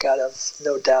the heck out of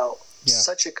No Doubt. Yeah.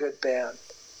 Such a good band.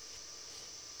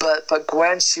 But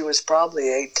Gwen, she was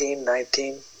probably 18,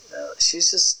 19.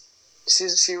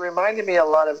 She reminded me a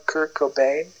lot of Kurt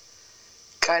Cobain,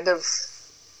 kind of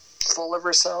full of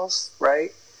herself,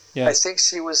 right? Yeah. I think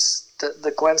she was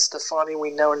the Gwen Stefani we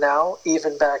know now,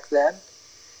 even back then.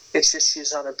 It's just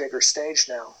she's on a bigger stage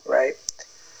now, right?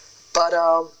 But,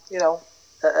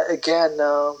 again,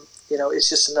 it's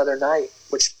just another night,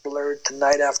 which blurred to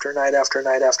night after night after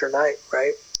night after night,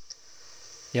 right?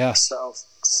 Yeah. So.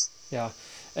 Yeah.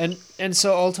 And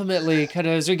so ultimately, kind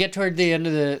of as we get toward the end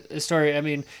of the story, I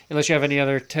mean, unless you have any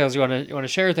other tales you want to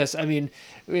share with us, I mean,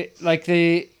 like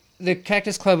the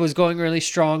Cactus Club was going really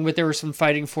strong, but there were some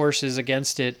fighting forces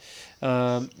against it.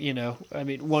 I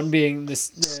mean, one being the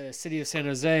city of San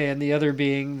Jose, and the other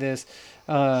being this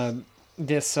guy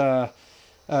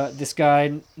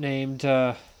named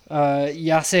Jacek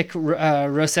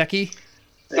Rosecki.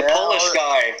 The Polish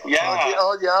guy, yeah.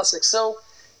 Old Jacek. So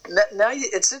now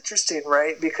it's interesting,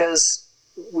 right? Because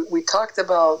we talked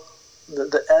about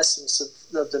the essence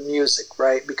of the music,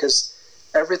 right? Because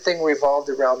everything revolved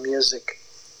around music.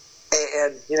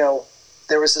 And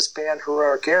there was this band,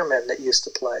 Heroic Airmen, that used to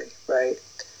play, right?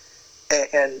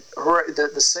 And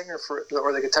the singer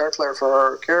or the guitar player for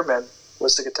Heroic Airmen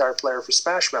was the guitar player for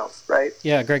Smash Mouth, right?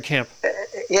 Yeah, Greg Camp.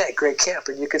 Yeah, Greg Camp.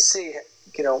 And you could see,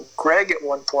 Greg at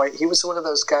one point, he was one of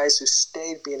those guys who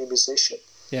stayed being a musician.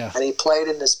 Yeah. And he played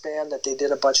in this band that they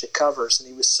did a bunch of covers, and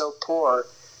he was so poor,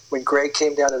 when Greg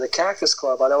came down to the Cactus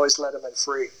Club, I'd always let him in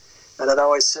free. And I'd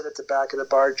always sit at the back of the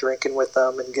bar drinking with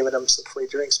them and giving them some free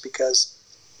drinks, because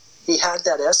he had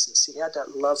that essence. He had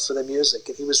that love for the music,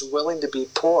 and he was willing to be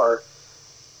poor,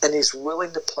 and he's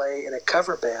willing to play in a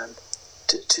cover band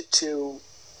to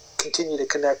continue to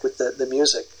connect with the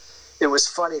music. It was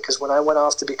funny, because when I went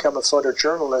off to become a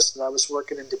photojournalist and I was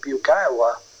working in Dubuque,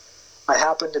 Iowa, I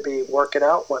happened to be working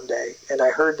out one day, and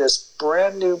I heard this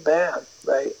brand new band,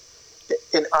 right,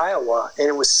 in Iowa, and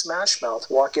it was Smash Mouth,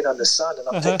 Walking on the Sun, and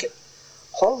I'm thinking,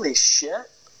 holy shit,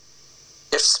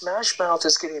 if Smash Mouth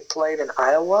is getting played in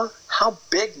Iowa, how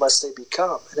big must they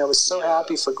become? And I was so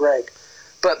happy for Greg.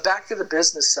 But back to the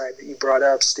business side that you brought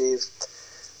up, Steve,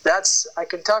 I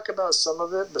can talk about some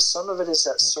of it, but some of it is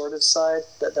that sordid side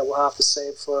that we'll have to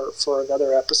save for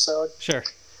another episode. Sure.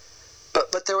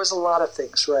 But there was a lot of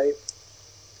things, right?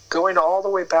 Going all the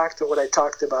way back to what I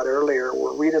talked about earlier,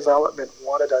 where redevelopment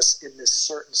wanted us in this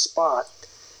certain spot,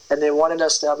 and they wanted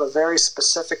us to have a very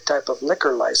specific type of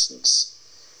liquor license.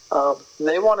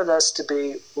 They wanted us to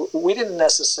be, we didn't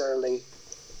necessarily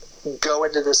go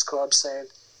into this club saying,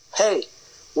 hey,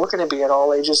 we're going to be an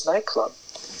all-ages nightclub.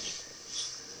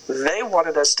 They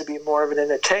wanted us to be more of an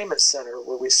entertainment center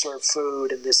where we serve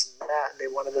food and this and that, and they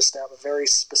wanted us to have a very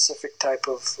specific type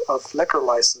of liquor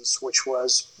license, which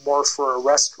was more for a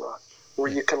restaurant, where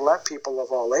you can let people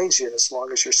of all age in as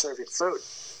long as you're serving food.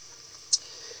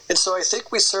 And so I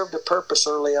think we served a purpose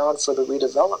early on for the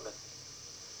redevelopment.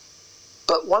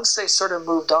 But once they sort of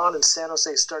moved on and San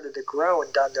Jose started to grow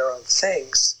and done their own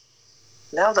things,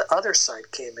 now the other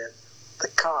side came in. The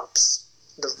cops,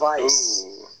 the vice,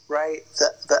 right?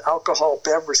 The alcohol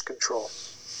beverage control.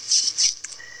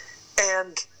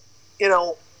 And,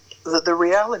 the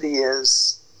reality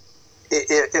is,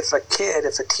 if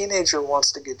a teenager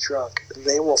wants to get drunk,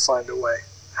 they will find a way.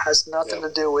 It has nothing to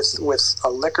do with a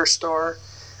liquor store,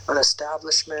 an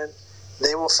establishment.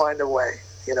 They will find a way.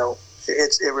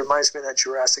 It reminds me of that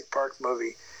Jurassic Park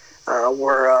movie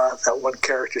where that one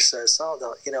character says,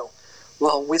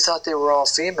 well, we thought they were all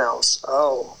females.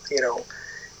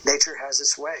 nature has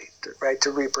its way,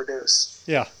 to reproduce.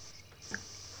 Yeah.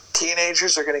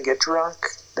 Teenagers are going to get drunk.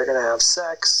 They're going to have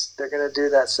sex. They're going to do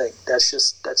that thing.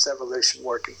 That's evolution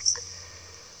working.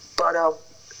 But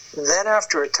then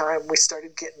after a time, we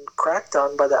started getting cracked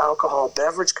on by the alcohol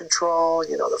beverage control.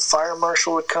 The fire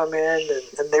marshal would come in,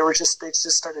 and they just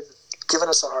started giving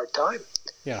us a hard time.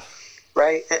 Yeah.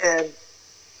 Right? And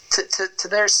to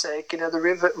their sake, the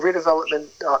redevelopment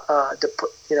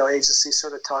agency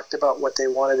sort of talked about what they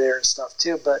wanted there and stuff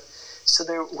too. But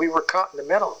so we were caught in the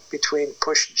middle between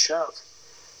push and shove,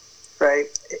 right?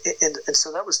 And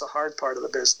so that was the hard part of the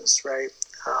business, right?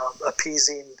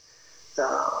 Appeasing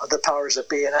the powers that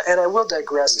be. And I will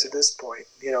digress to this point,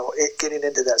 getting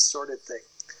into that sort of thing.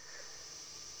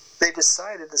 They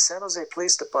decided, the San Jose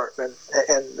Police Department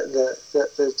and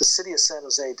the city of San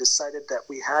Jose decided that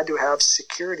we had to have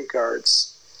security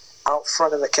guards out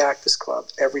front of the Cactus Club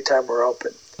every time we're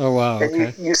open. Oh, wow. And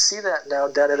okay. you see that now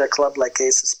done at a club like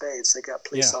Ace of Spades. They got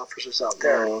police officers out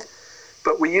there. Mm-hmm.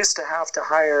 But we used to have to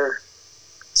hire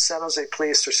San Jose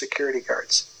Police or security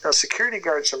guards. Now, security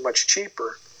guards are much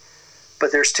cheaper,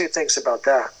 but there's two things about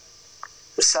that.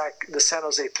 The San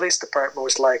Jose Police Department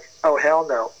was like, oh, hell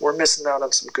no, we're missing out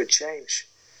on some good change,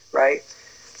 right?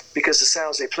 Because the San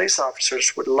Jose police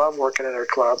officers would love working at our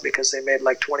club because they made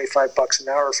like $25 an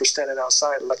hour for standing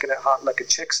outside looking at hot-looking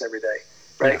chicks every day,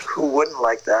 right? Yeah. Who wouldn't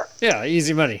like that? Yeah,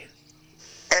 easy money.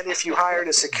 And if you hired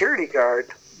a security guard,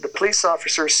 the police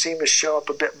officers seemed to show up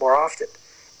a bit more often.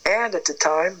 And at the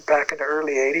time, back in the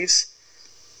early 80s,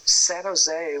 San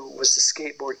Jose was the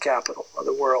skateboard capital of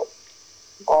the world.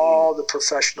 All the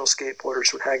professional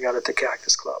skateboarders would hang out at the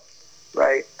Cactus Club,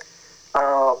 right?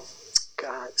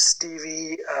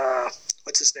 Stevie,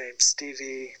 what's his name?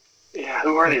 Stevie. Yeah,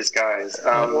 who are these guys?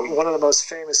 One of the most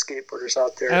famous skateboarders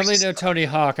out there. I only know Tony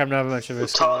Hawk. I'm not much of a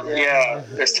skateboarder. Yeah,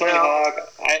 there's Tony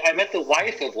Hawk. I met the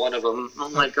wife of one of them. Oh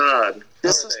my God.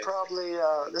 This was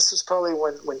probably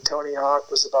when Tony Hawk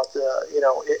was about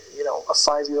a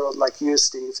 5-year-old like you,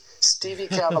 Steve. Stevie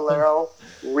Cavallero,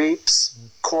 Reeps,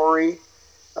 Corey.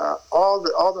 All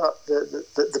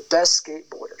the best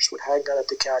skateboarders would hang out at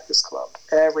the Cactus Club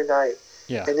every night.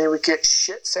 Yeah. And they would get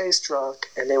shit-faced drunk,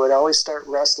 and they would always start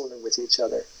wrestling with each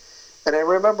other. And I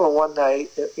remember one night,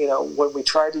 when we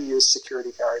tried to use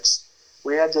security guards,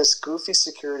 we had this goofy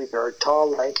security guard, tall,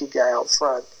 lanky guy out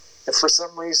front, and for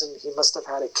some reason he must have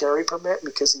had a carry permit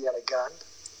because he had a gun.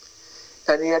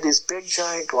 And he had these big,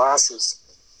 giant glasses.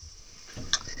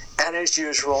 And as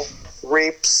usual,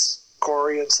 Reeps,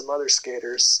 Corey, and some other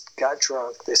skaters got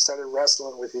drunk. They started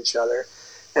wrestling with each other,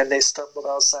 and they stumbled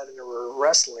outside and they were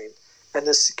wrestling. And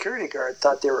the security guard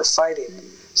thought they were fighting.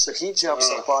 So he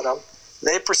jumps up on them.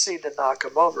 They proceed to knock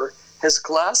him over. His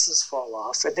glasses fall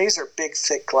off. And these are big,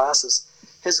 thick glasses.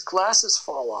 His glasses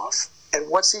fall off. And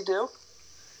what's he do?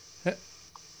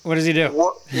 What does he do?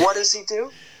 What does he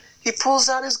do? He pulls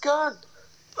out his gun.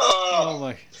 Oh,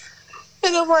 my.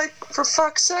 And I'm like, for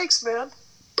fuck's sakes, man.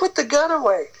 Put the gun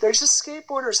away. They're just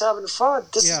skateboarders having fun.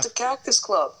 This is the Cactus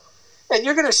Club. And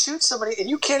you're going to shoot somebody, and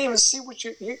you can't even see what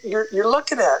you're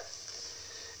looking at.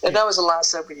 And that was the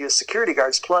last time we used security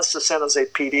guards, plus the San Jose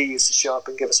PD used to show up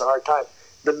and give us a hard time.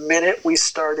 The minute we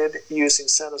started using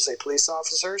San Jose police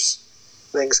officers,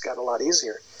 things got a lot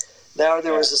easier. Now,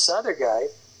 there was this other guy,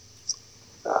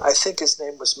 I think his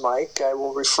name was Mike. I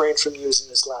will refrain from using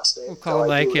his last name. We'll call him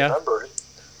Mike, yeah. Remember him.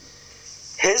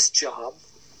 His job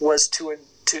was to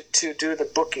do the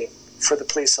booking for the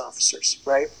police officers,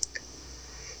 right?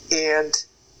 And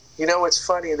what's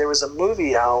funny, there was a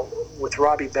movie out with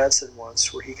Robbie Benson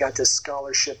once where he got this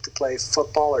scholarship to play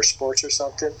football or sports or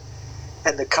something,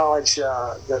 and the college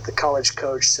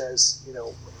coach says,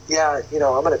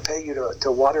 I'm going to pay you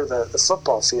to water the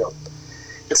football field.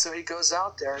 And so he goes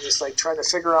out there and he's like trying to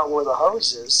figure out where the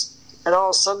hose is, and all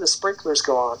of a sudden the sprinklers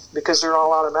go on because they're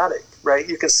all automatic, right?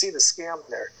 You can see the scam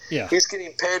there. Yeah. He's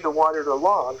getting paid to water the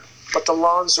lawn, but the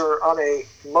lawns are on a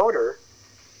motor,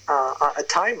 a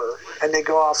timer, and they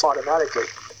go off automatically.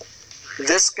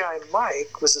 This guy,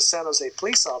 Mike, was a San Jose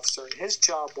police officer, and his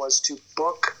job was to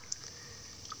book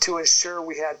to ensure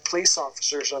we had police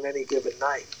officers on any given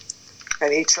night.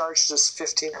 And he charged us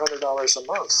 $1,500 a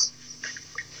month.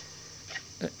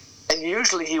 And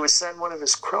usually he would send one of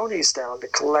his cronies down to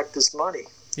collect his money.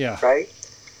 Yeah. Right?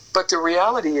 But the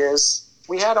reality is,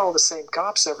 we had all the same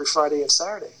cops every Friday and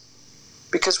Saturday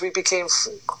because we became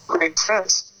great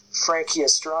friends. Frankie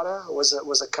Estrada was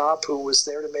a cop who was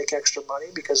there to make extra money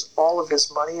because all of his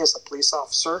money as a police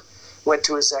officer went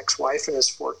to his ex-wife and his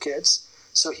 4 kids.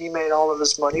 So he made all of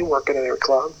his money working at our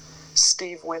club.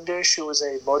 Steve Windish, who was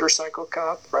a motorcycle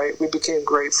cop, right? We became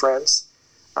great friends.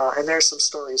 And there's some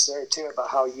stories there too about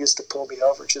how he used to pull me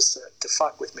over just to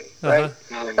fuck with me, right?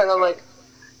 And I'm like,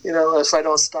 if I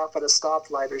don't stop at a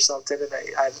stoplight or something, and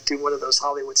I do one of those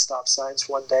Hollywood stop signs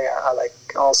one day, I like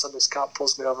all of a sudden this cop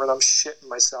pulls me over and I'm shitting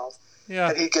myself. Yeah.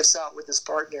 And he gets out with his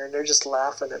partner and they're just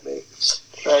laughing at me,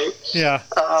 right? Yeah.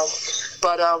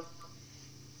 But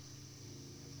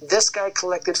this guy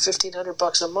collected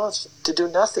 $1,500 a month to do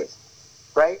nothing,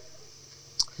 right?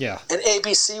 Yeah. And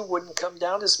ABC wouldn't come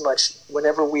down as much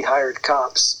whenever we hired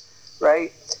cops,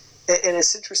 right? And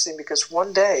it's interesting because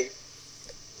one day,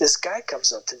 this guy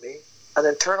comes up to me, an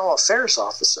internal affairs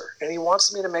officer, and he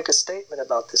wants me to make a statement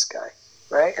about this guy,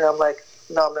 right? And I'm like,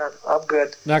 no, man, I'm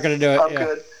good. Not going to do it. I'm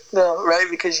good. No, right?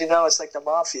 Because it's like the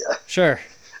mafia. Sure.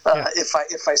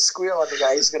 If I squeal on the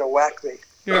guy, he's going to whack me.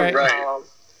 Right.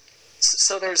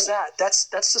 So there's that. That's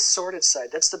the sordid side.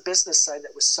 That's the business side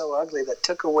that was so ugly that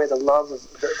took away the love of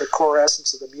the core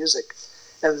essence of the music.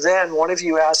 And then one of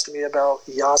you asked me about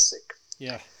Yasik.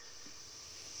 Yeah.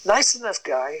 Nice enough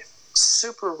guy.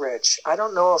 Super rich. I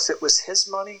don't know if it was his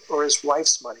money or his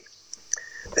wife's money.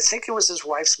 I think it was his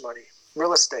wife's money.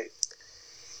 Real estate.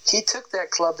 He took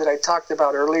that club that I talked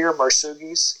about earlier,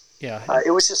 Marsugi's. Yeah.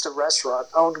 It was just a restaurant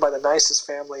owned by the nicest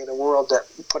family in the world that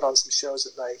put on some shows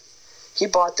at night. He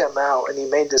bought them out and he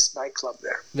made this nightclub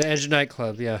there. The Edge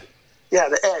nightclub, yeah. Yeah,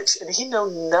 the Edge. And he knew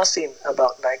nothing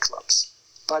about nightclubs,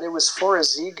 but it was for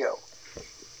his ego.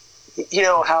 You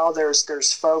know how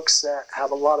there's folks that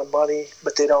have a lot of money,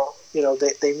 but they don't,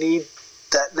 they need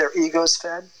that their ego's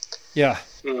fed. Yeah.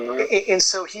 Mm-hmm. And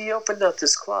so he opened up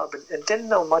this club and didn't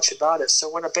know much about it. So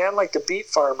when a band like the Beat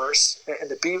Farmers and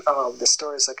the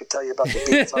stories I could tell you about the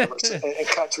Beat Farmers and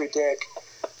Country Dick,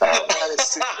 man,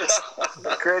 it's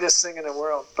the greatest thing in the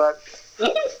world. But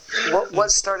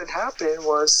what started happening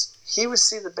was he would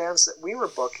see the bands that we were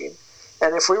booking,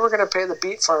 and if we were going to pay the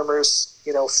Beat Farmers,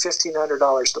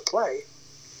 $1,500 to play,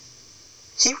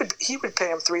 he would pay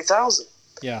him $3,000.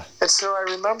 Yeah. And so I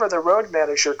remember the road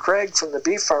manager, Craig from the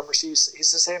Beef Farmers, he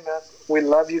says, hey, man, we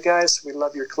love you guys. We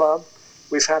love your club.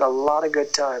 We've had a lot of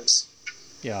good times.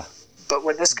 Yeah. But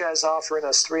when this guy's offering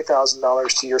us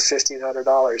 $3,000 to your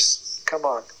 $1,500, come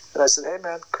on. And I said, hey,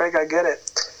 man, Craig, I get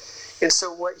it. And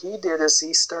so what he did is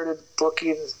he started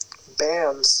booking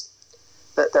bands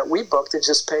that we booked and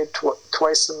just paid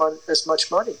twice as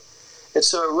much money. And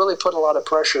so it really put a lot of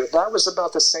pressure. That was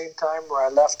about the same time where I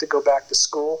left to go back to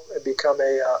school and become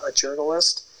a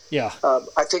journalist. Yeah.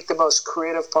 I think the most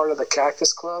creative part of the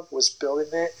Cactus Club was building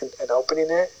it and opening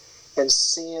it and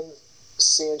seeing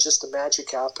just the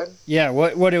magic happen. Yeah,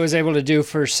 what it was able to do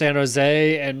for San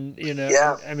Jose and,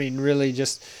 Yeah. I mean, really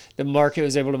just the mark it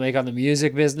was able to make on the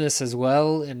music business as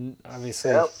well. And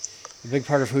obviously a big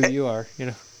part of who you are,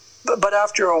 But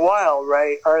after a while,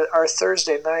 right, our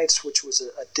Thursday nights, which was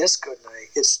a disco night,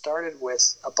 it started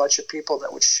with a bunch of people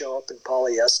that would show up in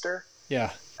polyester.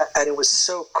 Yeah. And it was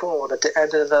so cool. And at the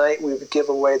end of the night, we would give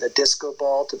away the disco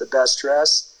ball to the best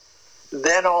dress.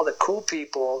 Then all the cool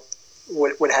people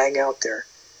would hang out there.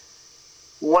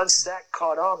 Once that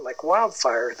caught on like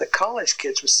wildfire, the college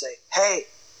kids would say, hey,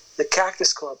 the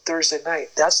Cactus Club Thursday night,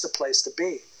 that's the place to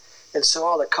be. And so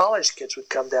all the college kids would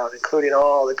come down, including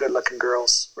all the good-looking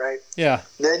girls, right? Yeah.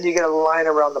 Then you get a line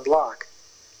around the block.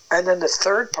 And then the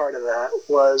third part of that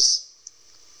was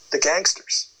the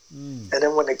gangsters. And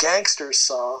then when the gangsters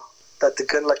saw that the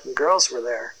good-looking girls were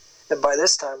there, and by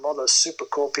this time, all those super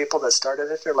cool people that started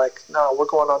it, they're like, no, we're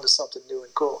going on to something new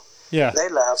and cool. Yeah. They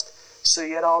left. So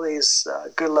you had all these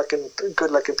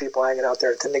good-looking people hanging out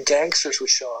there. Then the gangsters would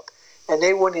show up, and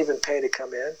they wouldn't even pay to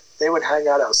come in. They would hang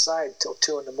out outside till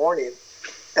 2 in the morning,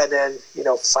 and then,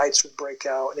 fights would break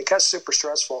out, and it got super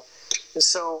stressful. And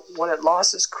so when it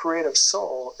lost its creative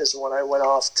soul is when I went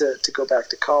off to go back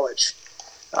to college.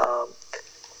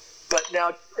 But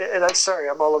now, and I'm sorry,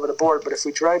 I'm all over the board, but if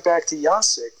we drive back to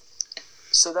Yasik,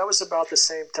 so that was about the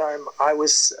same time I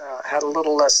was had a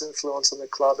little less influence in the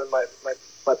club, and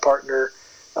my partner,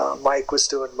 Mike, was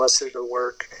doing most of the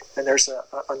work. And there's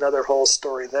another whole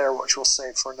story there, which we'll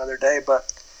save for another day.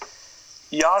 But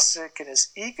Yasik and his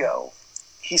ego,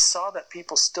 he saw that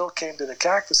people still came to the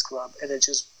Cactus Club, and it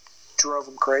just drove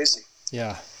him crazy.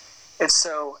 Yeah. And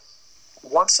so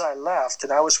once I left,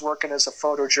 and I was working as a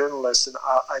photojournalist in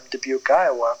Dubuque,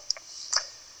 Iowa,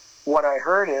 what I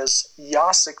heard is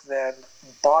Yasik then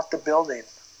bought the building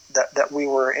that we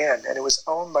were in, and it was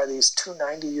owned by these two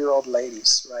 90-year-old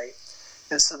ladies, right?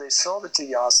 And so they sold it to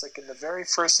Yasik, and the very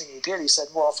first thing he did, he said,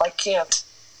 well, if I can't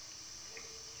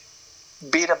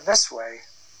beat him this way,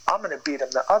 I'm going to beat him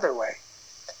the other way.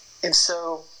 And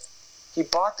so he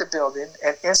bought the building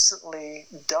and instantly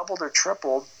doubled or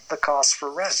tripled the cost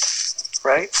for rent,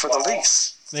 right, for the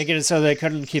lease. Making it so they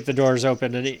couldn't keep the doors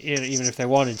open, and even if they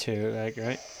wanted to, like,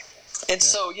 right? And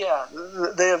so,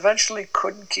 they eventually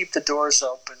couldn't keep the doors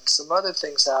open. Some other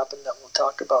things happened that we'll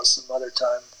talk about some other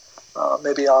time.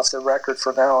 Maybe off the record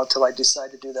for now until I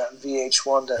decide to do that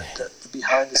VH1, the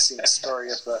behind-the-scenes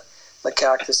story of the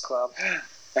Cactus Club.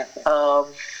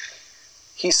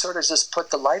 He sort of just put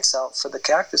the lights out for the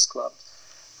Cactus Club,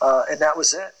 and that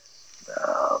was it.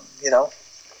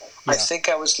 I think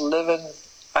I was living,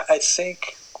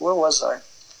 where was I?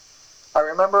 I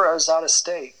remember I was out of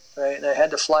state, right, and I had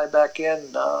to fly back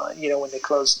in, when they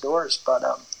closed the doors, but,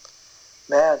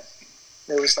 man,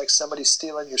 it was like somebody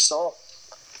stealing your soul.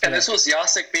 And this was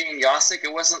Yasik being Yasik.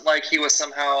 It wasn't like he was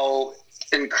somehow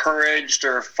encouraged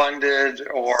or funded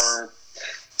or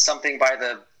something by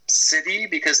the city,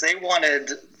 because they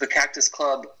wanted the Cactus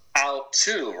Club out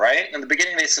too, right? In the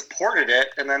beginning they supported it,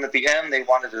 and then at the end they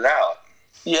wanted it out.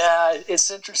 Yeah, it's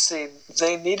interesting.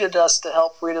 They needed us to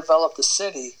help redevelop the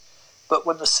city, but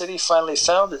when the city finally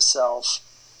found itself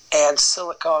and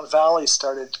Silicon Valley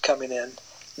started coming in,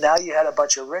 now you had a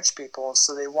bunch of rich people, and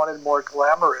so they wanted more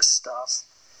glamorous stuff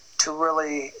to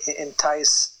really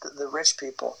entice the rich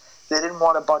people. They didn't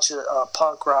want a bunch of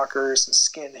punk rockers and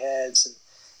skinheads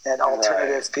and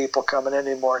alternative people coming in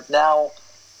anymore. Now,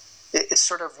 it's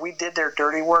sort of, we did their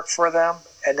dirty work for them,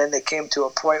 and then they came to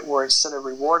a point where instead of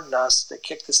rewarding us, they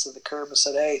kicked us to the curb and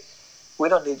said, hey, we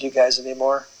don't need you guys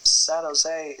anymore. San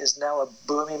Jose is now a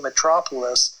booming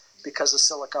metropolis because of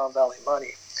Silicon Valley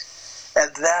money.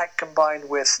 And that combined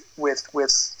with what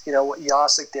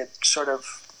Yasik did sort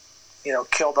of,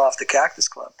 killed off the Cactus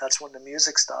Club. That's when the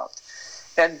music stopped.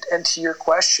 And to your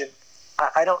question,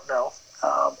 I don't know.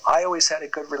 I always had a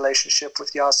good relationship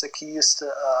with Yasik. He used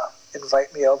to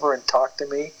invite me over and talk to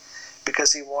me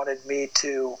because he wanted me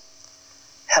to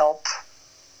help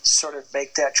sort of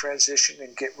make that transition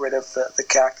and get rid of the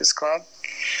Cactus Club,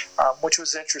 which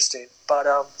was interesting. But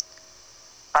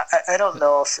I don't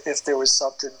know if there was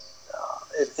something,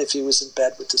 if he was in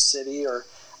bed with the city, or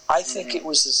I think it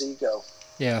was his ego.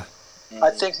 Yeah. I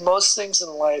think most things in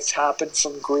life happen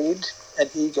from greed and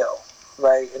ego,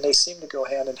 right? And they seem to go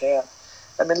hand in hand.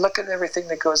 I mean, look at everything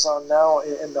that goes on now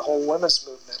in the whole women's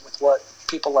movement with what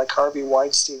people like Harvey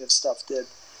Weinstein and stuff did.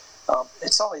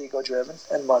 It's all ego-driven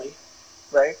and money,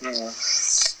 right?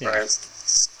 Mm-hmm. Yeah. Right.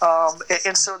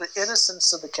 And so the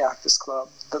innocence of the Cactus Club,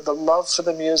 the love for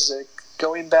the music,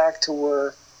 going back to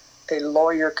where a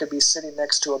lawyer could be sitting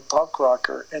next to a punk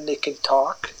rocker and they can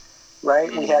talk, right?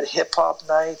 Mm-hmm. We had hip-hop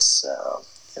nights,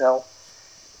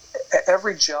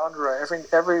 every genre,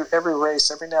 every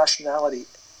race, every nationality.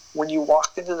 When you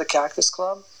walked into the Cactus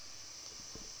Club,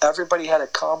 everybody had a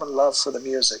common love for the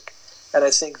music. And I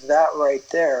think that right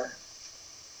there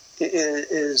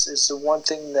is the one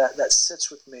thing that sits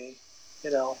with me,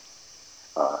 until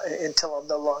I'm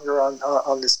no longer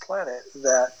on this planet,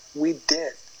 that we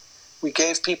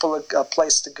gave people a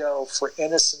place to go for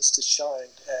innocence to shine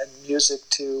and music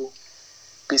to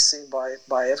be seen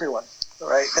by everyone,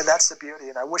 right? And that's the beauty.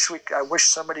 And I wish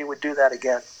somebody would do that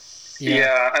again.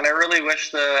 Yeah, and I really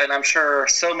wish and I'm sure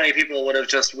so many people would have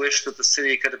just wished that the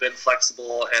city could have been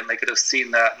flexible and they could have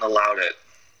seen that and allowed it.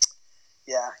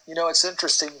 Yeah, it's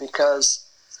interesting because,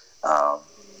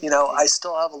 I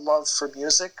still have a love for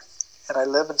music, and I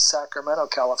live in Sacramento,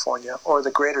 California, or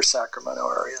the greater Sacramento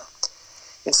area.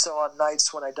 And so on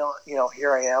nights when I don't,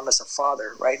 here I am as a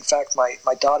father, right? In fact, my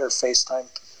daughter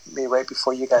FaceTimed me right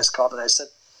before you guys called, and I said,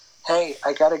 hey,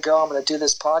 I got to go. I'm going to do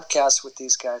this podcast with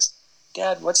these guys.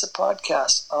 Dad, what's a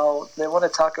podcast? Oh, they want to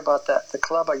talk about the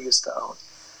club I used to own.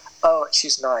 Oh,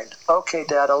 she's 9. Okay,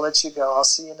 Dad, I'll let you go. I'll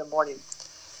see you in the morning.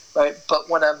 Right? But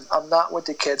when I'm not with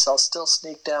the kids, I'll still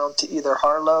sneak down to either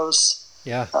Harlow's,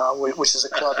 which is a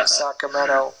club in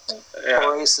Sacramento,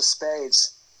 or Ace of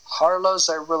Spades. Harlow's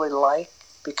I really like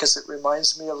because it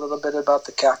reminds me a little bit about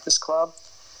the Cactus Club.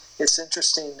 It's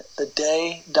interesting. The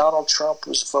day Donald Trump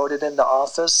was voted into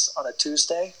office on a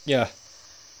Tuesday,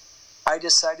 I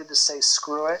decided to say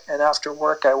screw it, and after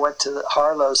work I went to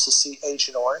Harlow's to see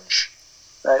Agent Orange,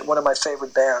 right, one of my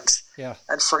favorite bands,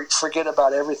 and forget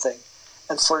about everything.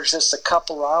 And for just a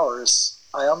couple hours,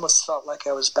 I almost felt like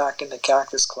I was back in the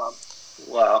Cactus Club.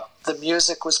 Wow. The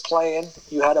music was playing.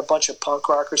 You had a bunch of punk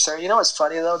rockers there. You know what's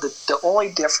funny, though? The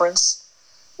only difference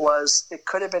was it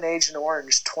could have been Agent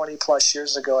Orange 20-plus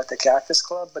years ago at the Cactus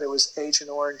Club, but it was Agent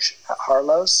Orange at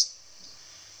Harlow's.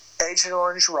 Agent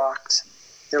Orange rocked.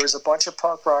 There was a bunch of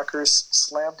punk rockers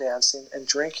slam dancing and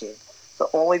drinking. The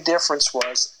only difference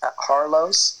was at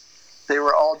Harlow's, they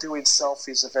were all doing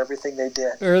selfies of everything they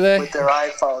did with their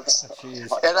iPhones.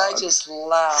 And I just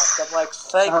laughed. I'm like,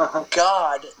 thank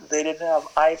God they didn't have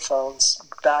iPhones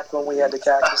back when we had the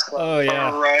Cactus Club. Oh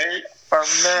yeah. Right. Or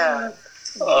man,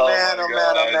 Oh,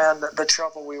 man, the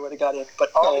trouble we would have got in.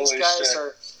 But all these guys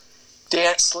are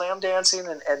slam dancing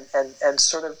and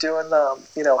sort of doing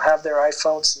have their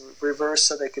iPhones in reverse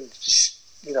so they can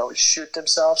shoot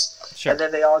themselves. Sure. And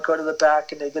then they all go to the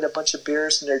back and they get a bunch of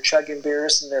beers and they're chugging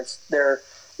beers and they're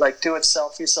like doing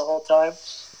selfies the whole time.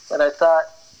 And I thought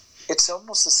it's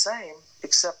almost the same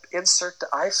except insert the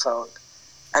iPhone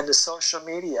and the social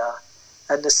media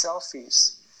and the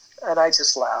selfies. And I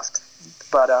just laughed.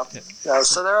 But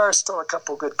so there are still a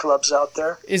couple good clubs out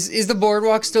there. Is the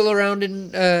boardwalk still around in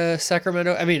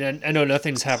Sacramento? I mean, I know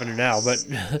nothing's happening now, but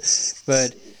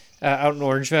out in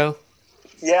Orangevale.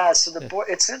 Yeah, so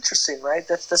it's interesting, right?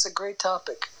 That's a great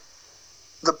topic.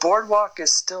 The boardwalk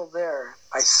is still there,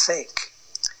 I think,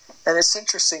 and it's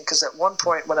interesting because at one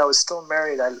point when I was still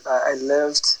married,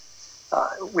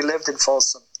 we lived in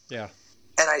Folsom. Yeah.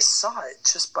 And I saw it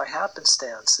just by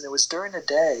happenstance, and it was during the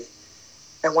day.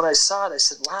 And when I saw it, I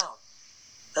said, wow,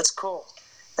 that's cool.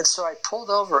 And so I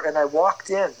pulled over and I walked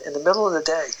in the middle of the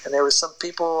day, and there were some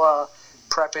people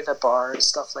prepping a bar and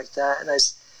stuff like that. And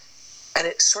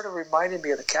it sort of reminded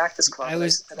me of the Cactus Club.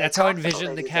 That's how I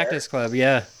envisioned the Cactus Club,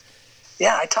 yeah.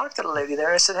 Yeah, I talked to the lady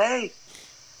there. I said, hey,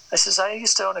 I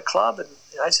used to own a club, and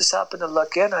I just happened to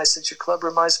look in. I said, your club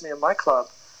reminds me of my club.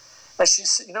 And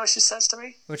you know what she says to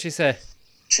me? What'd she say?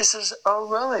 She says, oh,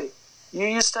 really? You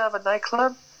used to have a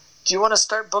nightclub? Do you want to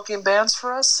start booking bands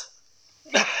for us?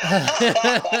 They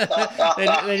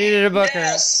needed a booker.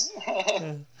 Yes.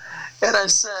 And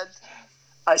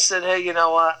I said, hey, you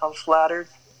know what? I'm flattered,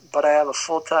 but I have a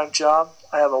full-time job.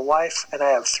 I have a wife, and I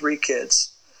have 3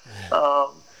 kids.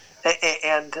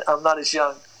 And I'm not as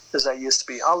young as I used to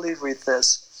be. I'll leave with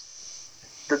this.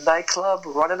 The nightclub,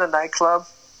 running a nightclub,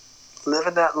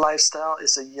 living that lifestyle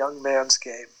is a young man's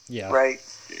game. Yeah. Right?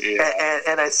 Yeah.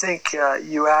 And I think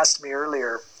you asked me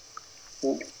earlier,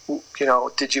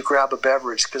 did you grab a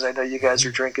beverage? Because I know you guys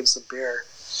are drinking some beer.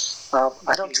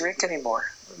 I don't drink anymore,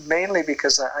 mainly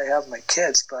because I have my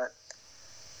kids, but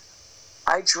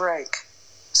I drank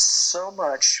so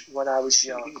much when I was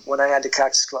young, when I had the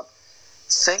Cactus Club.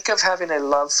 Think of having a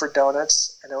love for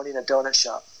donuts and owning a donut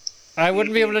shop. I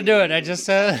wouldn't be able to do it. I just...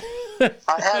 I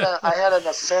had an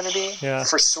affinity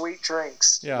for sweet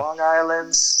drinks. Yeah. Long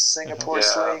Island's, Singapore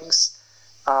Slings,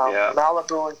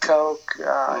 Malibu and Coke,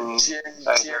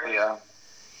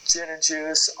 gin and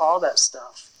juice, all that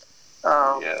stuff.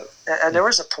 And there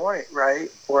was a point, right,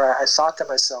 where I thought to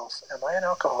myself, am I an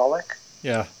alcoholic?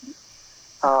 Yeah.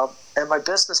 And my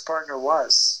business partner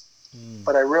was,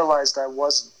 but I realized I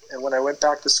wasn't. And when I went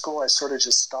back to school, I sort of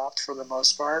just stopped for the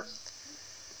most part.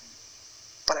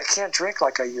 But I can't drink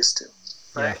like I used to,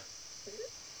 right? Yeah.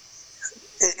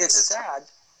 It's sad,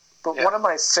 but one of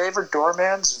my favorite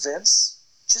doormans, Vince,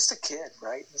 just a kid,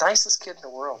 right? Nicest kid in the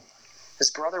world. His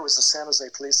brother was a San Jose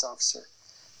police officer.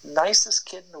 Nicest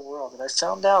kid in the world. And I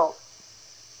found out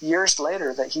years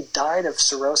later that he died of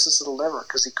cirrhosis of the liver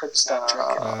because he couldn't stop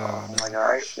drinking. Oh my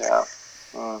gosh, yeah.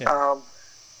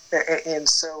 And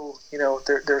so,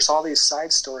 there's all these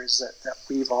side stories that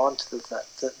weave on to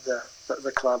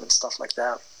the club and stuff like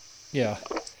that. Yeah.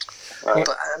 Right.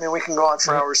 But, I mean, we can go on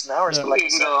for hours and hours. Yeah. But like we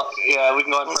can go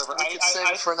on forever. We could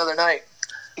save it for another night.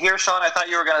 Here, Sean, I thought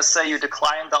you were going to say you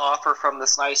declined the offer from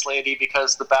this nice lady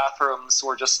because the bathrooms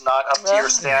were just not up to your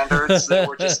standards. They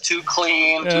were just too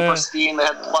clean, too pristine. They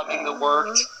had plumbing that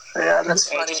worked. Yeah, that's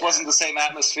funny. It just wasn't the same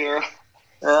atmosphere.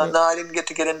 No, I didn't get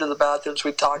to get into the bathrooms.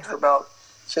 We talked for about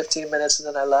 15 minutes and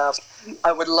then I left.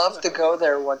 I would love to go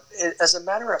there as a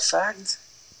matter of fact,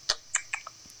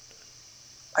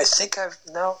 I think I've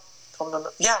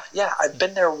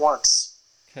been there once.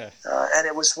 Okay. And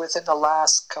it was within the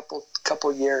last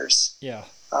couple years. Yeah.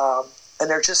 And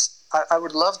they're just, I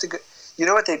would love to go. You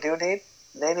know what they do need?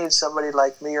 They need somebody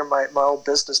like me or my old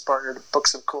business partner to book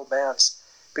some cool bands.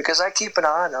 Because I keep an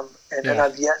eye on them, and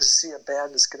I've yet to see a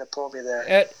band that's going to pull me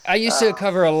there. I used to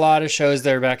cover a lot of shows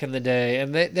there back in the day,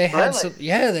 and they had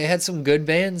they had some good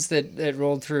bands that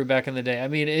rolled through back in the day. I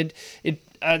mean,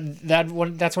 that's one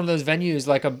of those venues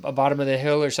like a Bottom of the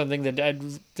Hill or something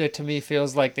that to me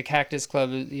feels like the Cactus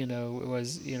Club,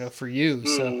 was for you.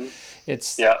 So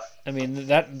it's I mean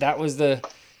that was the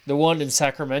one in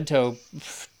Sacramento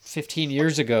 15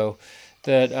 years ago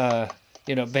that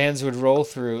bands would roll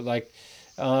through like.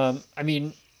 I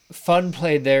mean, Fun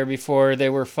played there before they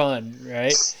were Fun,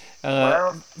 right?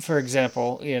 For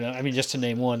example, I mean, just to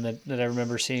name one that I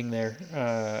remember seeing there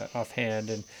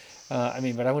offhand. And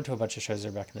but I went to a bunch of shows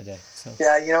there back in the day. So.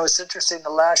 Yeah, it's interesting.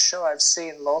 The last show I've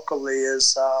seen locally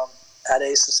is at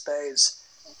Ace of Spades.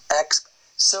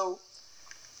 So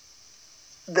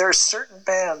there are certain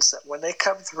bands that when they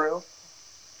come through,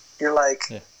 you're like,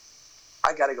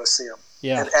 I got to go see them.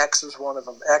 Yeah. And X was one of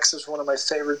them. X was one of my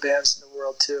favorite bands in the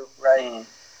world too, right?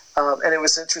 And it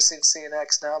was interesting seeing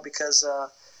X now because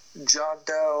John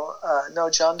Doe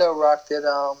rocked it.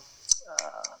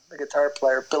 The guitar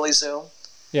player Billy Zoom.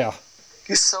 Yeah.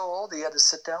 He's so old he had to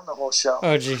sit down the whole show.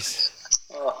 Oh, jeez.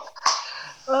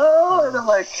 And I'm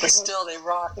like, but still they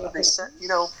rock. They said,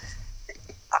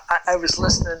 I was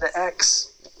listening to X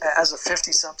as a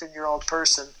 50-something-year-old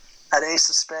person at Ace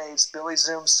of Spades. Billy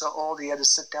Zoom's so old he had to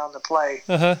sit down to play.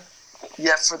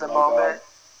 Yet for the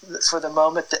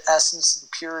moment, the essence and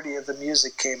purity of the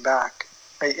music came back,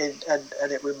 and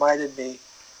it reminded me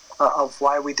of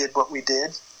why we did what we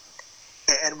did,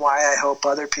 and why I hope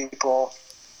other people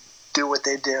do what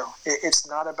they do. It's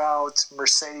not about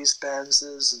Mercedes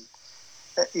Benzes,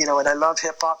 and I love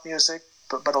hip hop music,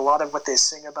 but a lot of what they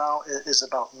sing about is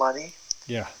about money.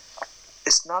 Yeah.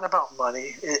 It's not about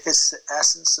money. It's the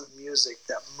essence of music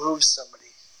that moves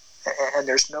somebody, and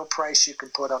there's no price you can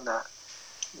put on that.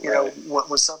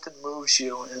 When something moves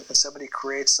you and somebody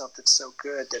creates something so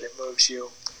good that it moves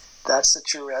you, that's the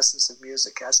true essence of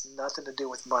music. It has nothing to do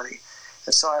with money.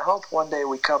 And so I hope one day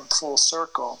we come full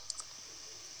circle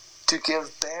to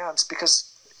give bands, because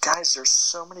guys, there's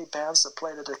so many bands that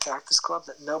played at the Cactus Club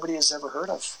that nobody has ever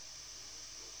heard of.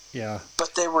 Yeah.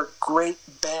 But they were great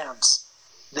bands.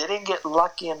 They didn't get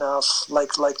lucky enough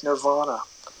like Nirvana.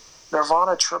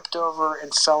 Nirvana tripped over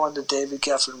and fell into David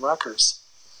Geffen Records,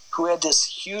 who had this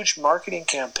huge marketing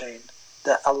campaign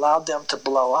that allowed them to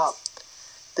blow up.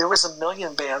 There was a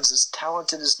million bands as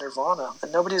talented as Nirvana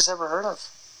that nobody's ever heard of,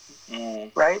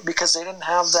 right? Because they didn't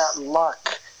have that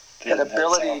luck, that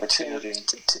ability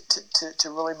to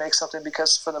really make something.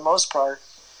 Because for the most part,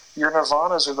 your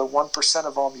Nirvanas are the 1%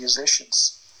 of all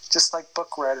musicians, just like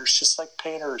book writers, just like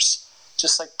painters,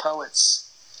 just like poets.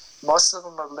 Most of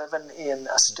them are living in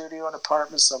a studio, an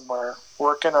apartment somewhere,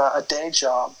 working a day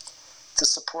job to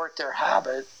support their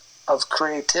habit of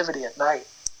creativity at night,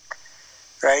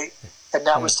 right? And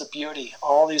that was the beauty.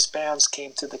 All these bands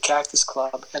came to the Cactus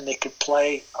Club, and they could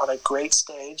play on a great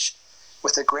stage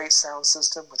with a great sound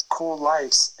system, with cool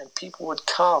lights, and people would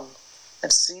come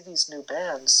and see these new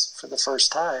bands for the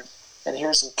first time and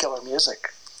hear some killer music,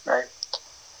 right?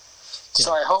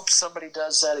 So I hope somebody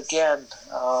does that again,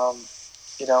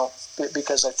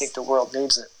 because I think the world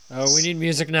needs it. Oh, we need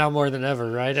music now more than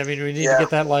ever, right? I mean, we need to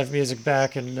get that live music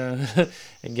back and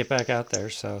and get back out there.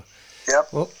 So,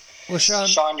 well, Sean.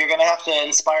 Sean, you're going to have to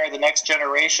inspire the next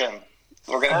generation.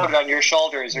 We're going to put it on your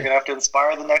shoulders. You're going to have to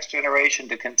inspire the next generation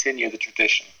to continue the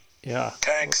tradition. Yeah.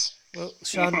 Thanks. Well,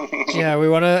 Sean, we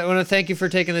want to thank you for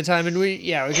taking the time, and we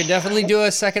could definitely do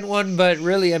a second one. But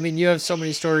really, I mean, you have so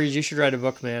many stories. You should write a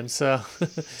book, man. So.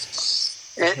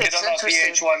 It's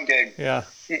interesting. VH1 gig. Yeah.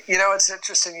 It's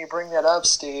interesting you bring that up,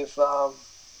 Steve.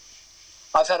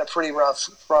 I've had a pretty rough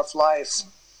life.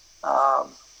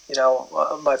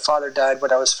 My father died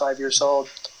when I was 5 years old.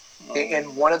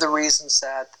 And one of the reasons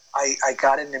that I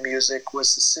got into music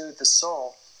was to soothe the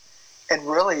soul. And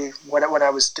really, when I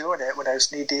was doing it, when I was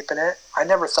knee-deep in it, I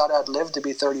never thought I'd live to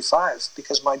be 35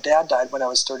 because my dad died when I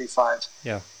was 35.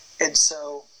 Yeah. And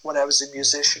so when I was a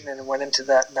musician and went into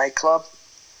that nightclub,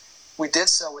 we did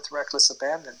so with reckless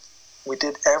abandon. We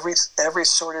did every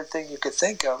sort of thing you could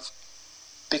think of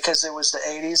because it was the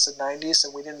 80s, the 90s,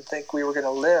 and we didn't think we were going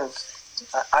to live.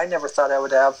 I never thought I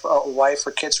would have a wife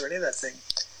or kids or any of that thing.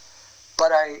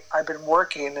 But I've been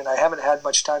working, and I haven't had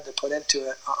much time to put into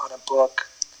it, on a book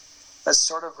that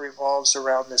sort of revolves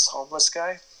around this homeless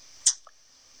guy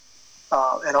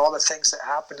and all the things that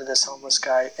happened to this homeless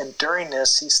guy. And during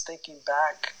this, he's thinking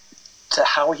back to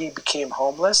how he became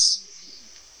homeless.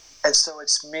 And so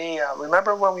it's me.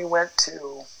 Remember when we went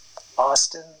to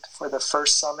Austin for the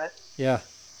first summit? Yeah.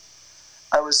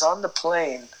 I was on the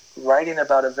plane writing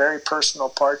about a very personal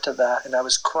part to that, and I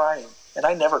was crying. And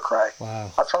I never cry.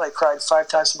 Wow. I probably cried 5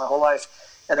 times in my whole life.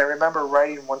 And I remember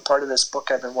writing one part of this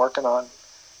book I've been working on,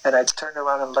 and I turned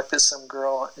around and looked at some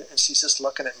girl, and she's just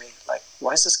looking at me like,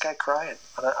 why is this guy crying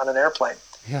on an airplane?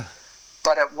 Yeah.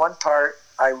 But at one part,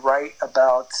 I write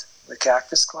about the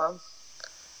Cactus Club.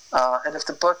 And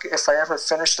if I ever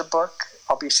finish the book,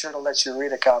 I'll be sure to let you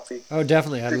read a copy. Oh,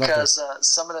 definitely. I'd love to. Because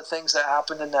some of the things that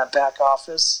happened in that back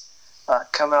office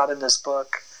come out in this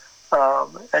book,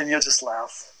 and you'll just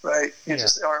laugh, right?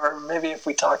 Or maybe if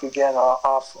we talk again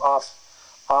off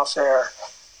air,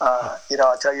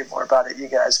 I'll tell you more about it, you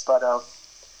guys. But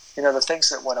the things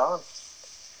that went on.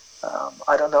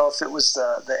 I don't know if it was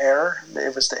the air,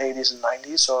 it was the 80s and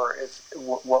 90s, or if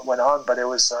what went on, but it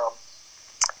was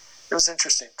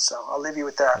interesting. So I'll leave you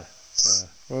with that.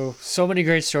 Well, so many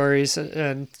great stories,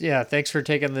 and yeah, thanks for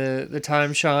taking the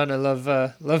time, Sean. I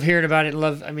love hearing about it.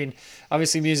 I mean,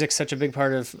 obviously, music's such a big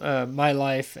part of my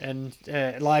life, and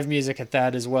live music at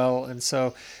that as well. And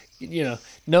so,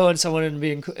 knowing someone and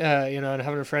being, and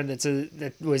having a friend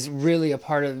that was really a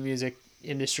part of the music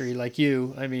industry like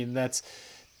you, I mean, that's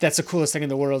the coolest thing in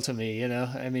the world to me.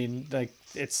 I mean, like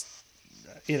it's.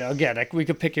 Again, like we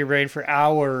could pick your brain for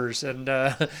hours and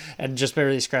just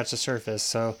barely scratch the surface.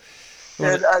 So,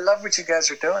 and I love what you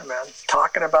guys are doing, man.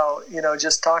 Talking about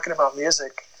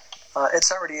music.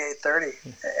 It's already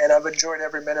 8:30, and I've enjoyed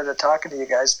every minute of talking to you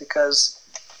guys because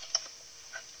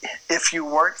if you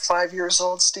weren't 5 years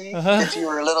old, Steve, if you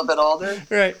were a little bit older,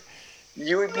 right,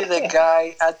 you would be the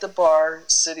guy at the bar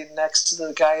sitting next to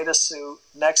the guy in a suit,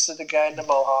 next to the guy in the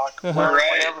mohawk,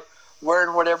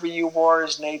 wearing whatever you wore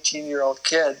as an 18-year-old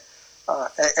kid,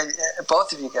 and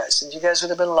both of you guys, and you guys would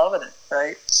have been loving it,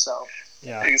 right? So,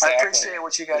 yeah, exactly. I appreciate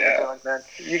what you guys are doing, man.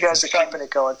 You guys are keeping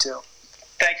it going too.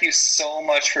 Thank you so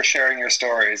much for sharing your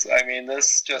stories. I mean,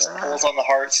 this just pulls on the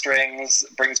heartstrings,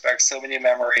 brings back so many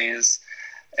memories,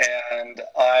 and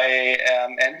I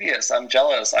am envious. I'm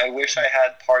jealous. I wish I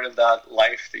had part of that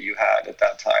life that you had at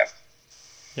that time.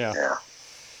 Yeah.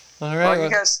 All right. Well, you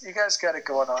guys got it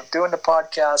going on. Doing the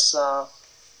podcast,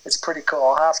 it's pretty cool.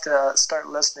 I'll have to start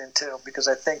listening too because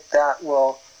I think that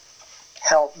will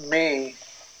help me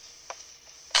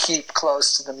keep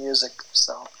close to the music.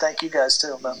 So thank you guys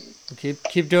too, man.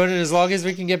 Keep doing it as long as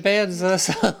we can get bands. It's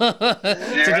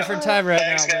a different time right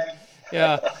now. Man.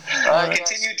 Yeah.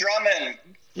 Continue drumming.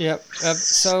 Yep.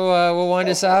 So we'll wind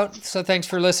us out. So thanks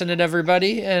for listening,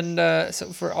 everybody, and so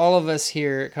for all of us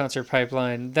here at Concert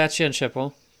Pipeline, that's Jen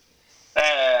Schipple.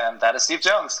 And that is Steve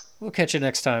Jones. We'll catch you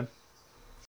next time.